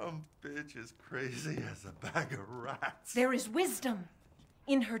 Bitch is crazy as a bag of rats. There is wisdom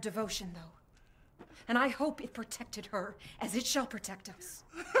in her devotion, though. And I hope it protected her as it shall protect us.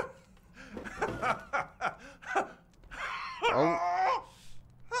 Oh.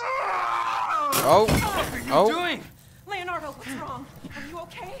 What are you doing? Leonardo, what's wrong? Are you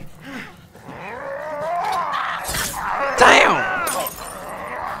okay? Damn!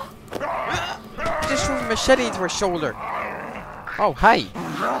 Just threw a machete into her shoulder. Oh, hi.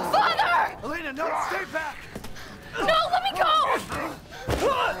 Father! Elena, no, stay back! No, let me go!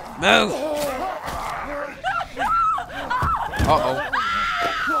 Move! Uh-oh.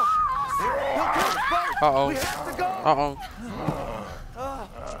 Uh-oh. Uh-oh.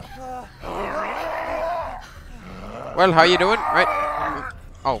 Well, how you doing? Right.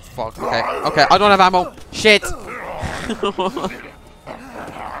 Oh, fuck. Okay. Okay, I don't have ammo. Shit!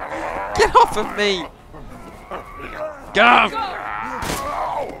 Get off of me! Get off!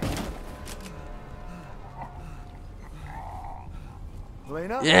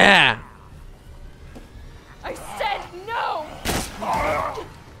 Elena? Yeah! I said no!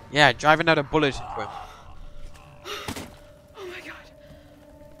 Yeah, driving out a bullet into him. Oh my god.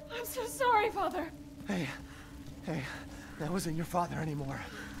 I'm so sorry, Father. Hey, that wasn't your father anymore.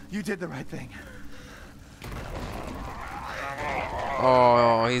 You did the right thing.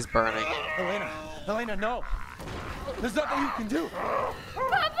 Oh, he's burning. Elena, no. There's nothing you can do.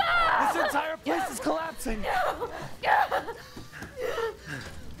 Papa! This entire place is collapsing. No.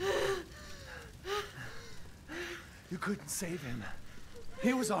 You couldn't save him.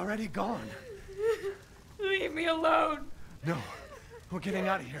 He was already gone. Leave me alone. No, we're getting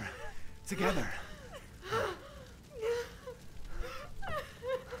out of here. Together.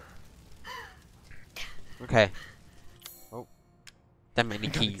 Okay. Oh. That many We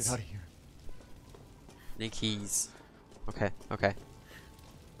gotta keys. get out of here. Any keys. Okay.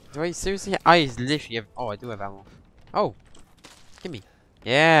 Do I seriously I literally have... Oh, I do have ammo. Oh. Gimme.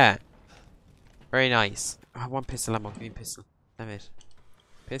 Yeah. Very nice. I want pistol ammo. Give me pistol. Damn it.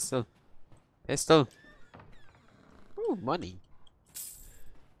 Pistol. Ooh, money.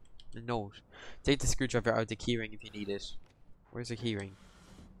 A note. Take the screwdriver out of the keyring if you need it. Where's the keyring?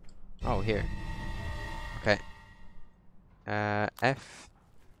 Oh, here. Okay. F.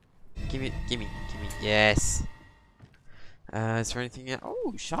 Gimme. Yes. Is there anything else?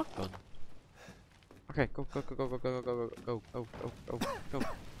 Oh, shotgun. Okay, go.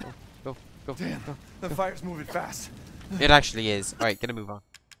 Damn, the fire's moving fast. It actually is. Alright, gonna move on.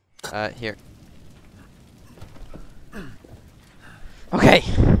 Here. Okay.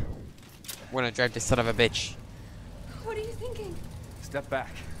 We're gonna drive this son of a bitch. What are you thinking? Step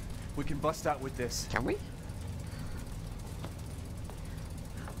back. We can bust out with this. Can we?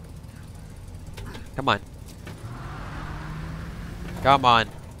 Come on.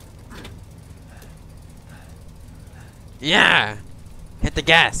 Yeah! Hit the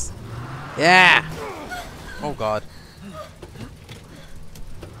gas. Yeah! Oh god.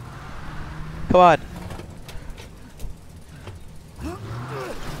 Come on.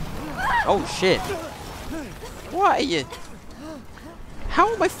 Oh shit. What are you?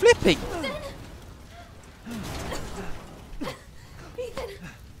 How am I flipping? Ethan,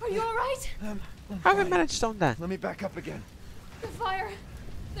 are you alright? How have I managed on that? Let me back up again. The fire.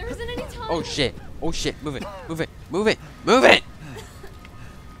 There isn't any time. Oh shit. Move it.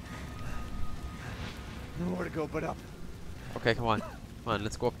 Nowhere to go but up. Okay, come on,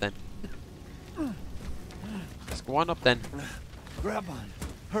 let's go up then. Let's go on up then. Grab on.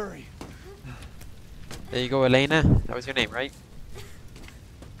 Hurry. There you go, Elena. That was your name, right?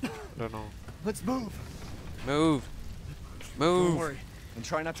 I don't know. Let's move. Move. Don't worry. And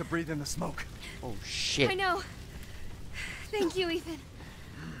try not to breathe in the smoke. Oh shit. I know. Thank you, Ethan.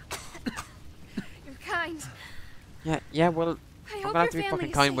 You're kind. Yeah, well, I I'm hope gonna have to your be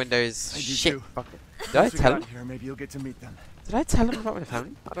fucking family's kind safe. when there's I do shit. too. Fuck it. Did I Once we tell get him? out here, maybe you'll get to meet them. Did I tell him about my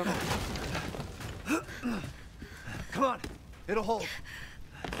family? I don't know. Come on. It'll hold.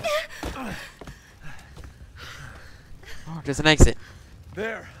 Oh, there's an exit.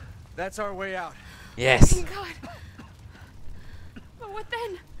 There. That's our way out. Yes. Thank God. But what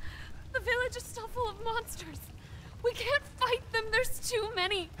then? The village is still full of monsters. We can't fight them. There's too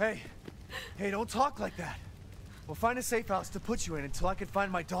many. Hey, don't talk like that. We'll find a safe house to put you in until I can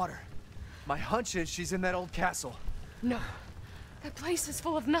find my daughter. My hunch is she's in that old castle. No. That place is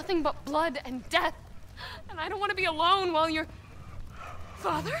full of nothing but blood and death. And I don't want to be alone while you're...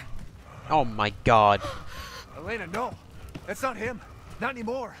 Father? Oh my god. Elena, no. That's not him. Not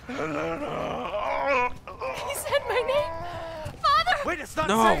anymore. He said my name. Father! Wait, it's not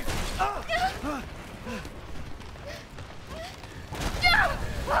No. safe.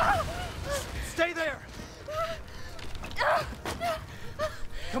 Stay there.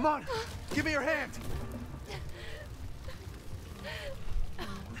 Come on. Give me your hand.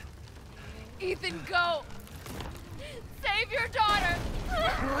 Ethan, go. Save your daughter.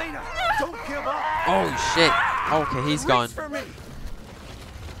 Elena, don't give up. Oh shit. Okay, he's Reach gone. for me.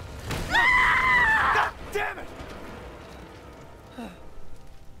 God damn it.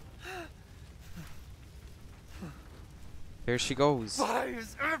 Here she goes. Why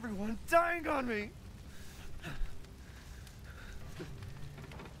is everyone dying on me?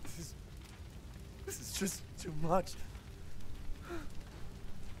 This is just too much.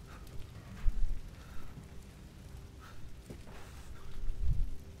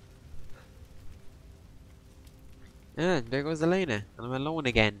 Yeah, there goes Elena. And I'm alone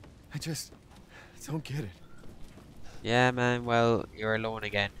again. I just don't get it. Yeah, man, well, you're alone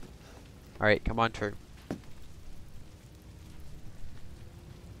again. Alright, come on through.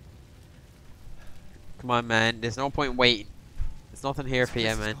 Come on, man. There's no point waiting. There's nothing here for you,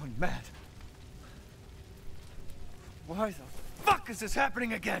 This is man. going mad. Why the fuck is this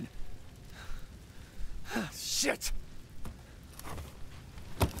happening again? Shit.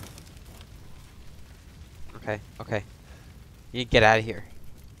 Okay, okay. You need to get out of here.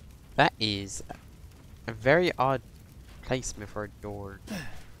 That is a very odd placement for a door.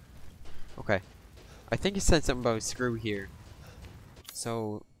 Okay. I think it said something about a screw here.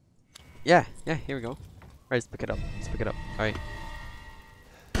 So, yeah, here we go. Alright, let's pick it up. Let's pick it up. Alright.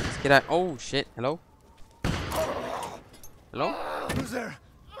 Let's get out. Oh, shit. Hello? Hello? Who's there?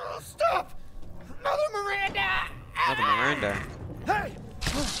 Stop! Mother Miranda! Mother Miranda. Hey!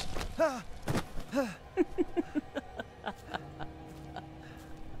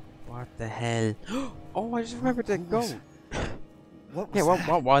 What the hell? Oh, I just remembered to go. What was Yeah,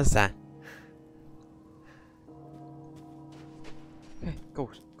 what was that? Okay,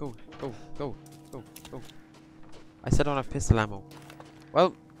 go. I said I don't have pistol ammo.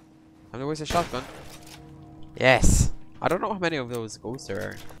 Well, I'm gonna waste a shotgun. Yes. I don't know how many of those ghosts there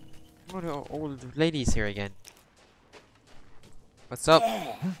are. Oh, the old lady's here again. What's up?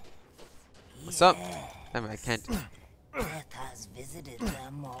 What's up? Damn it, I can't. Death has visited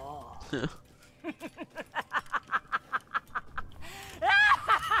them all.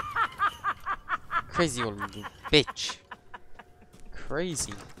 Crazy old bitch.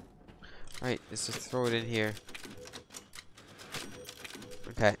 Crazy. Right, let's just throw it in here.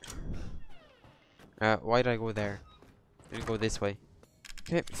 Okay. Why did I go there? I'm gonna go this way.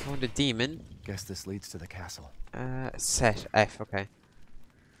 Okay, found a demon. Guess this leads to the castle. Set F, okay.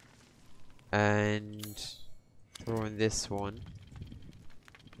 And throw in this one.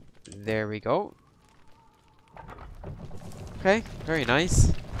 There we go. Okay, very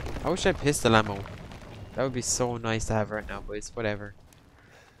nice. I wish I had pistol ammo. That would be so nice to have right now, but it's whatever.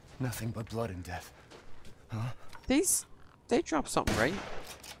 Nothing but blood and death. Huh? They drop something, right?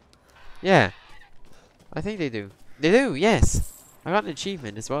 Yeah. I think they do. They do, yes! I got an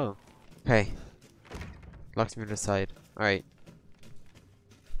achievement as well. Okay. Locked me on the side. Alright.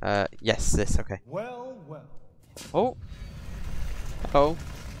 Yes, this, okay. Well. Oh! Hello.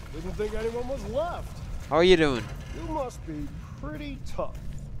 Didn't think anyone was left. How are you doing? You must be pretty tough.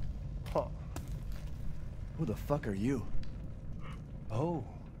 Huh. Who the fuck are you? Oh,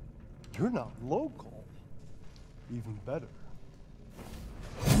 you're not local. Even better.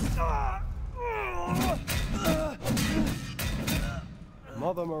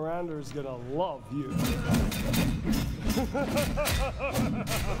 Mother Miranda's gonna love you.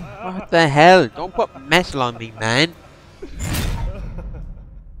 What the hell? Don't put metal on me, man.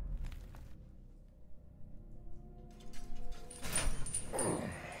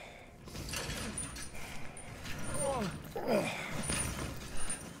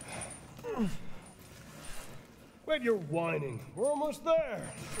 Wait, you're whining. We're almost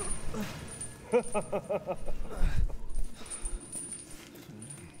there.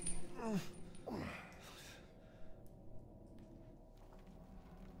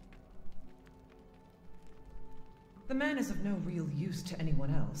 The man is of no real use to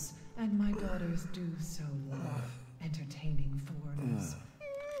anyone else, and my daughters do so love entertaining foreigners.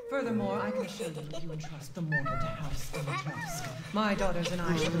 Furthermore, I can assure you if you entrust the mortal to House DIMITRESCU, my daughters and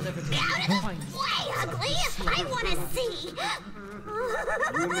I shall deliver to you the finest. Way ugly! I want to see!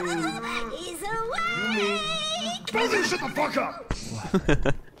 He's awake! Both of you shut the fuck up!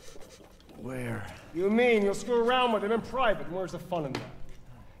 Where? You mean you'll screw around with him in private, and where's the fun in that?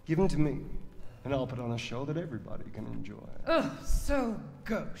 Give him to me, and I'll put on a show that everybody can enjoy. Ugh, so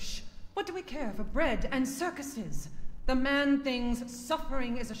gauche. What do we care for bread and circuses? The man thinks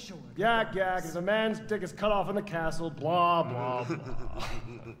suffering is assured. Yak, as a man's dick is cut off in the castle, blah, blah, blah.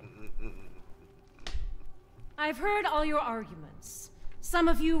 I've heard all your arguments. Some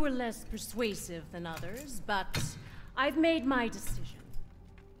of you were less persuasive than others, but I've made my decision.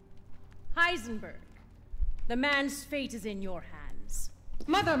 Heisenberg, the man's fate is in your hands.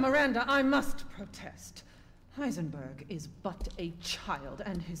 Mother Miranda, I must protest. Heisenberg is but a child,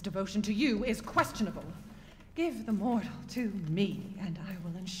 and his devotion to you is questionable. Give the mortal to me, and I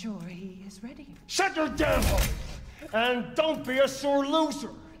will ensure he is ready. Shut your damn hole! And don't be a sore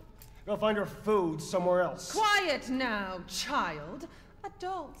loser! Go find your food somewhere else. Quiet now, child.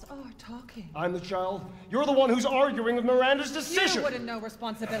 Adults are talking. I'm the child. You're the one who's arguing with Miranda's decision. You wouldn't know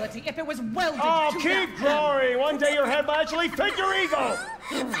responsibility if it was welded to keep growing. One day your head might actually fit your ego.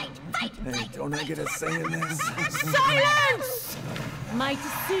 Hey, don't I get a say in this? Silence! My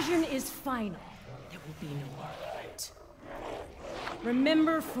decision is final. There will be no argument.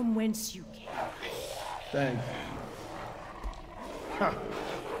 Remember from whence you came. Thank you. Huh.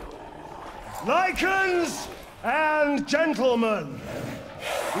 Lycans and gentlemen,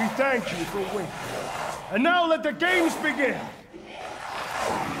 we thank you for waiting. And now let the games begin.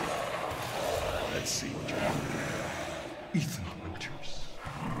 Let's see what you're doing. Ethan Winters.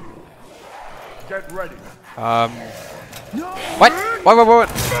 Get ready. What? What?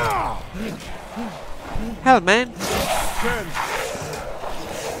 Hell, man. 10,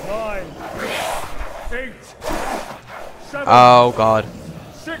 9, 8, 7. Oh God.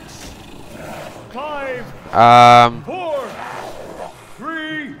 6, 5, 4,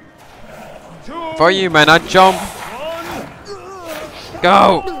 3, 2. For you, man. Not jump. 1.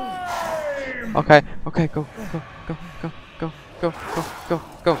 Go. Okay. Go.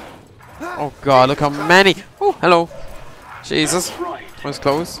 Oh God, look how many. Oh, hello. Jesus. That was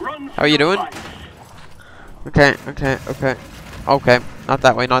close. How are you doing? Okay. Not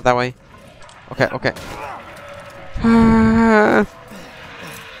that way. Okay.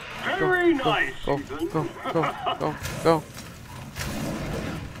 Very nice. Go.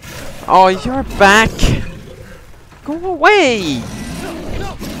 Oh, you're back. Go away.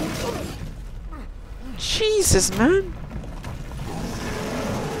 Jesus, man.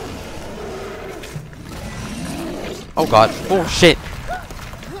 Oh God. Oh shit.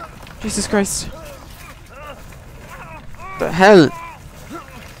 Jesus Christ. The hell?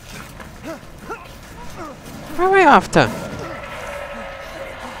 Where am I after?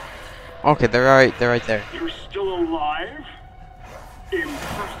 Okay, they're right there. You're still alive?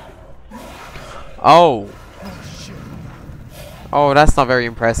 Impressive. Oh. Oh, that's not very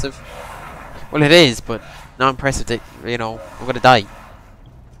impressive. Well, it is, but not impressive that, you know, I'm gonna die.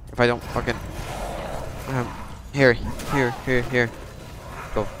 If I don't fucking... Here.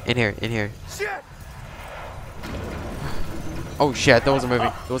 Go. In here. Oh shit, those are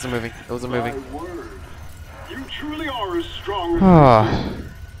moving. My word. You truly are as strong as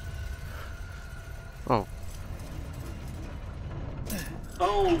Oh.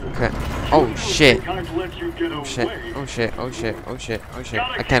 Oh. Okay. Oh shit. Can't let you get Oh shit.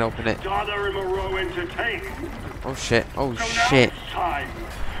 I can't open it. Oh shit. Oh,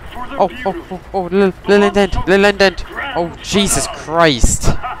 little indent. Oh, Jesus Christ.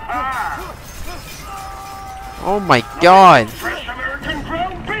 Oh my God.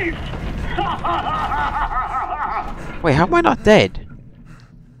 Wait, how am I not dead?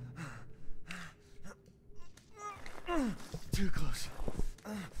 Too close.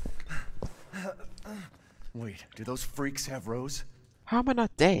 Wait, do those freaks have Rose? How am I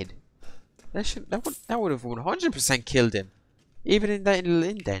not dead? That would have 100% killed him. Even in that little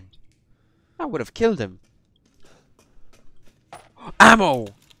indent. That would have killed him.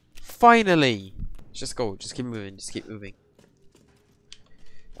 Ammo! Finally! Just go. Just keep moving.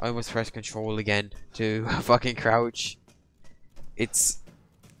 I almost pressed control again to fucking crouch. It's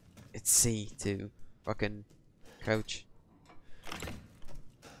C to fucking crouch.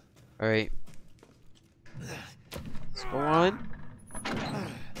 Alright. Let's go on.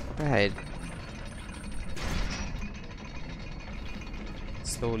 Go ahead.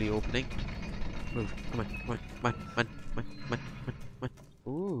 Slowly opening. Move. Come on.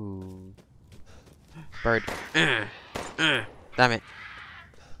 Ooh. Bird. Damn it.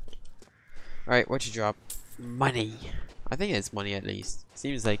 Alright, what you drop? Money. I think it's money at least.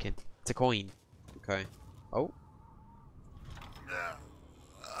 Seems like it. It's a coin. Okay. Oh.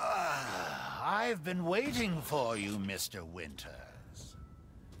 I've been waiting for you, Mr. Winters.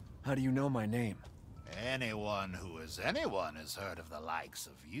 How do you know my name? Anyone who is anyone has heard of the likes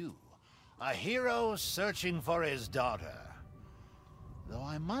of you. A hero searching for his daughter. Though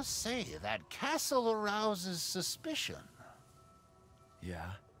I must say, that castle arouses suspicion.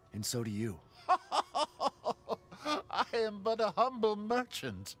 Yeah, and so do you. I am but a humble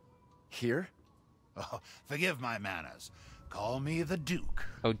merchant. Here? Oh, forgive my manners. Call me the Duke.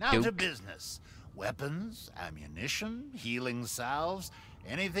 Oh, now Duke. to business. Weapons, ammunition, healing salves,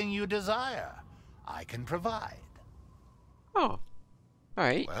 anything you desire, I can provide. Oh.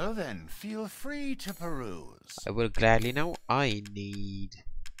 Alright. Well then, feel free to peruse. I will gladly know. I need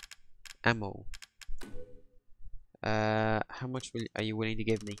ammo. How much are you willing to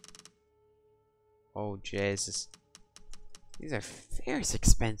give me? Oh Jesus. These are very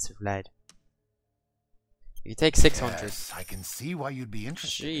expensive, lad. You take 600. Yes, I can see why you'd be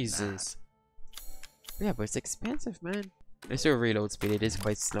interested. Jesus. Yeah, but it's expensive, man. Let's do a reload speed. It is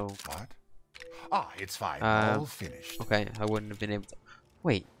quite slow. What? Ah, it's fine. All finished. Okay, I wouldn't have been able to.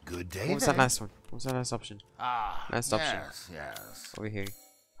 Wait. Good day. What was that last one? What was that last option? Ah, last option. Yes. Over here.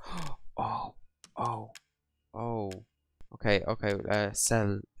 Oh. Okay.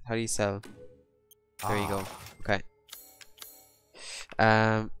 Sell. How do you sell? There you go. Okay.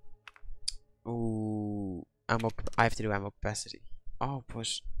 Ooh. Ammo. I have to do ammo capacity. Oh,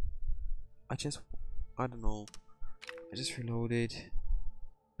 push. I don't know. I just reloaded.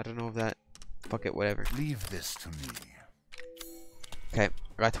 I don't know if that Fuck it, whatever. Leave this to me. Okay,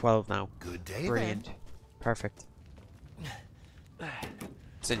 we're at 12 now. Good day, Brilliant. then. Perfect.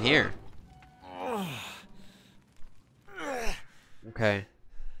 It's in here. Okay.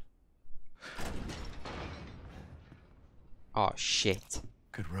 Oh shit.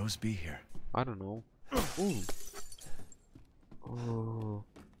 Could Rose be here? I don't know. Ooh. Oh.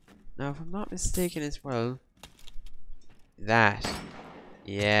 Now, if I'm not mistaken as well, that.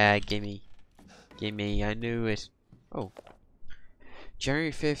 Yeah, gimme. Gimme, I knew it. Oh.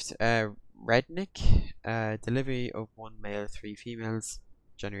 January 5th, Rednick. Delivery of 1 male, 3 females.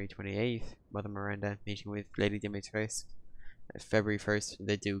 January 28th, Mother Miranda meeting with Lady Dimitrescu. February 1st,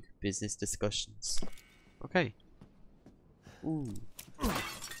 they do business discussions. Okay. Ooh.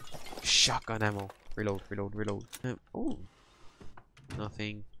 Shotgun ammo. Reload, reload, reload. Ooh.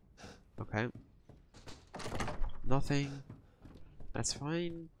 Nothing. Okay. Nothing. That's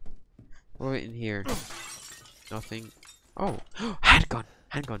fine. What in here? Nothing. Oh, handgun!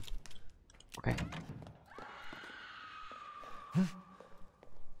 Handgun. Okay.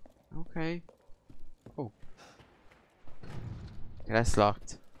 Okay. Oh. Okay, that's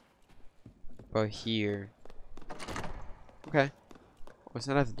locked. But here. Okay. Oh, it's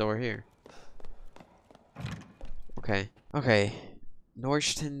not at the door here. Okay. Okay.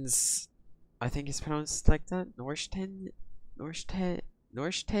 Norshten's. I think it's pronounced like that. Norshten.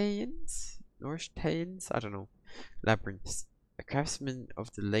 Norshtayans? I don't know. Labyrinths. A craftsman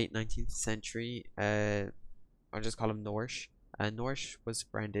of the late 19th century. I'll just call him Norsh. Norsh was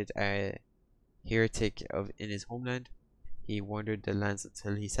branded a heretic in his homeland. He wandered the lands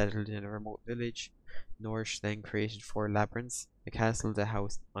until he settled in a remote village. Norsh then created 4 labyrinths: the castle, the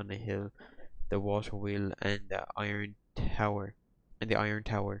house on a hill, the water wheel, and the iron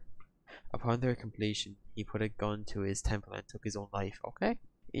tower. Upon their completion, he put a gun to his temple and took his own life. Okay.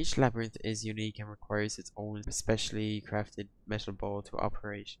 Each labyrinth is unique and requires its own specially crafted metal ball to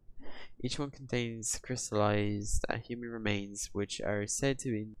operate. Each one contains crystallized human remains, which are said to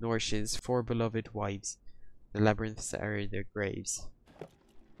be Norsh's 4 beloved wives. The labyrinths are their graves.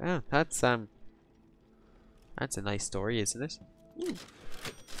 Ah, that's a nice story, isn't it?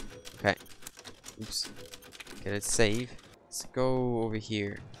 Okay. Oops. Okay, let's save. Let's go over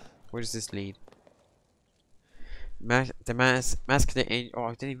here. Where does this lead? The mask of the angel. Oh,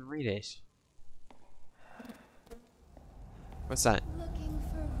 I didn't even read it. What's that? Looking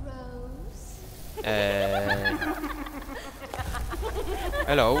for Rose?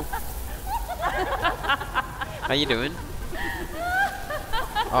 Hello. How you doing?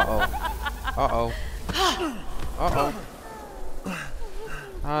 Uh-oh. Uh-oh. Uh-oh.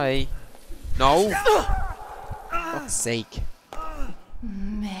 Hi. No! Fuck's sake.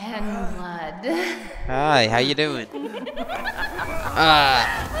 Man blood. Hi, how you doing?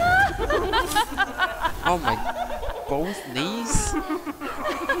 Oh my... both knees?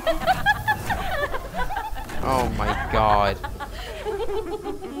 Oh my god.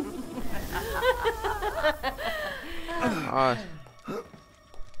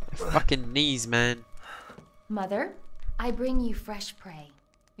 Fucking knees, man. Mother, I bring you fresh prey.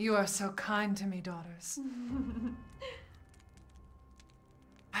 You are so kind to me, daughters.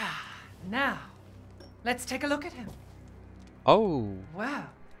 Now, let's take a look at him. Oh.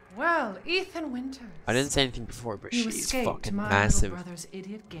 Well, Ethan Winters. I didn't say anything before, but You she's escaped fucking my massive. little brother's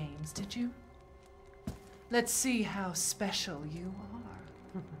idiot games, did you? Let's see how special you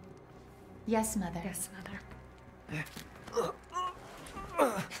are. Yes, Mother. Yes, Mother.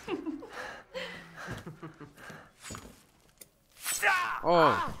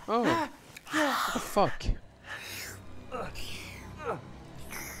 Oh. Oh. What the fuck?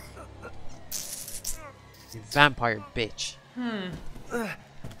 You vampire bitch.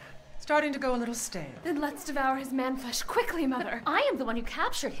 Starting to go a little stale. Then let's devour his man flesh quickly, Mother. I am the one who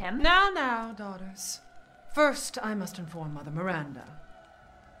captured him. Now, daughters. First, I must inform Mother Miranda.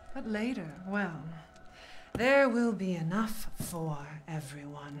 But later, well, there will be enough for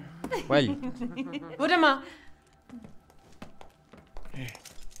everyone. Well. Budama.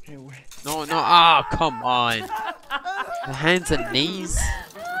 No. Ah, oh, come on. The hands and knees.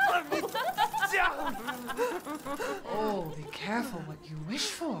 Oh, be careful what you wish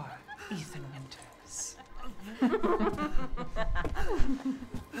for, Ethan Winters.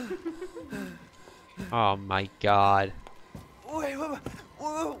 Oh my god. Wait, what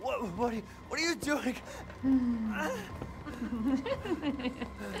are you doing?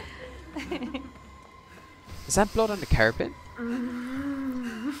 Is that blood on the carpet?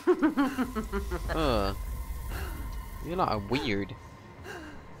 You're not weird.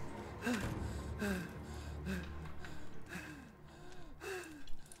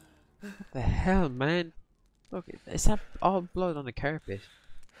 What the hell, man? Look, is that all blood on the carpet?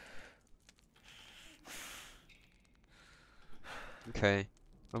 Okay.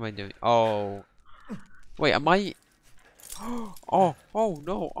 What am I doing? Oh. Wait, am I... Oh, oh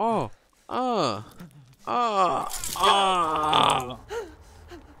no, oh.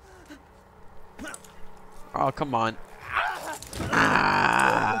 Oh, come on.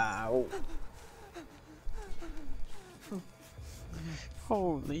 Ow.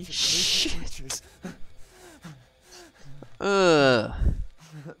 Holy shit. Oh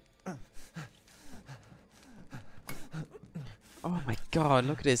my god,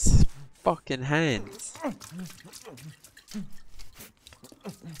 look at his fucking hands.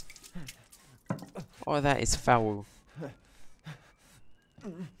 Oh, that is foul.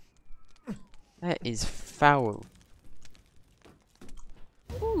 That is foul.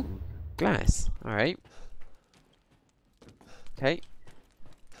 Ooh, glass. Alright. Okay.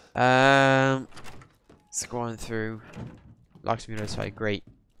 Let's go on through. Locks me outside, great.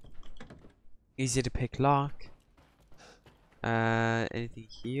 Easy to pick lock. Anything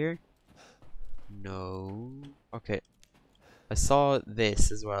here? No. Okay. I saw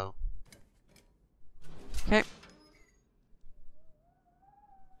this as well. Okay.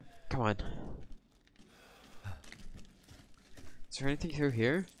 Come on. Is there anything through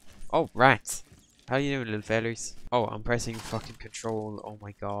here? Oh, rats. How you doing, little fellers? Oh, I'm pressing fucking control. Oh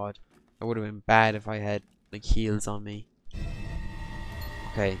my god. That would have been bad if I had, like, heals on me.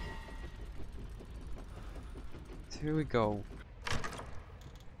 Okay. So here we go.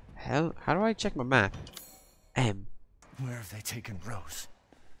 Hell, how do I check my map? M. Where have they taken Rose?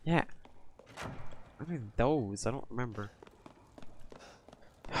 Yeah. What are those? I don't remember.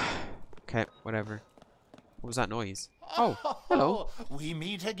 Okay, whatever. What was that noise? Oh, hello. We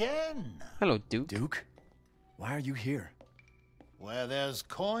meet again. Hello, Duke. Duke? Why are you here? Where there's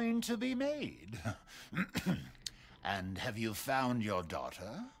coin to be made. And have you found your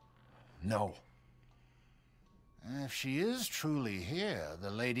daughter? No. If she is truly here, the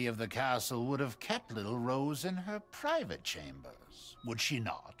lady of the castle would have kept little Rose in her private chambers, would she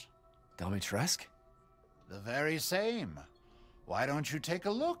not? DIMITRESCU? The very same. Why don't you take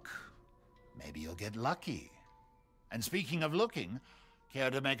a look? Maybe you'll get lucky. And speaking of looking,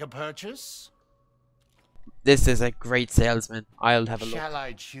 care to make a purchase? This is a great salesman. I'll have a look. Shall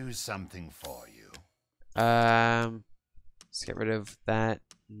I choose something for you? Let's get rid of that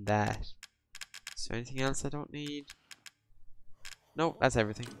and that. Is there anything else I don't need? No, that's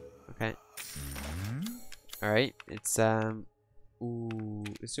everything. Okay. Alright, it's ooh,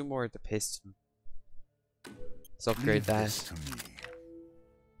 let's do more at the piston. Let's upgrade that.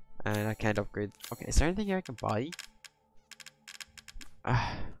 And I can't upgrade. Okay, is there anything here I can buy?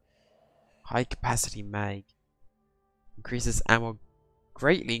 High capacity mag. Increases ammo.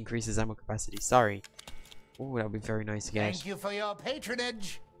 Greatly increases ammo capacity. Sorry. Oh, that would be very nice to get. Thank you for your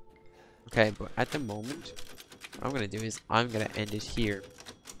patronage. Okay, but at the moment, what I'm going to do is I'm going to end it here.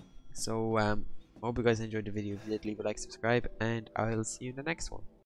 So, I hope you guys enjoyed the video. If you did, leave a like, subscribe, and I'll see you in the next one.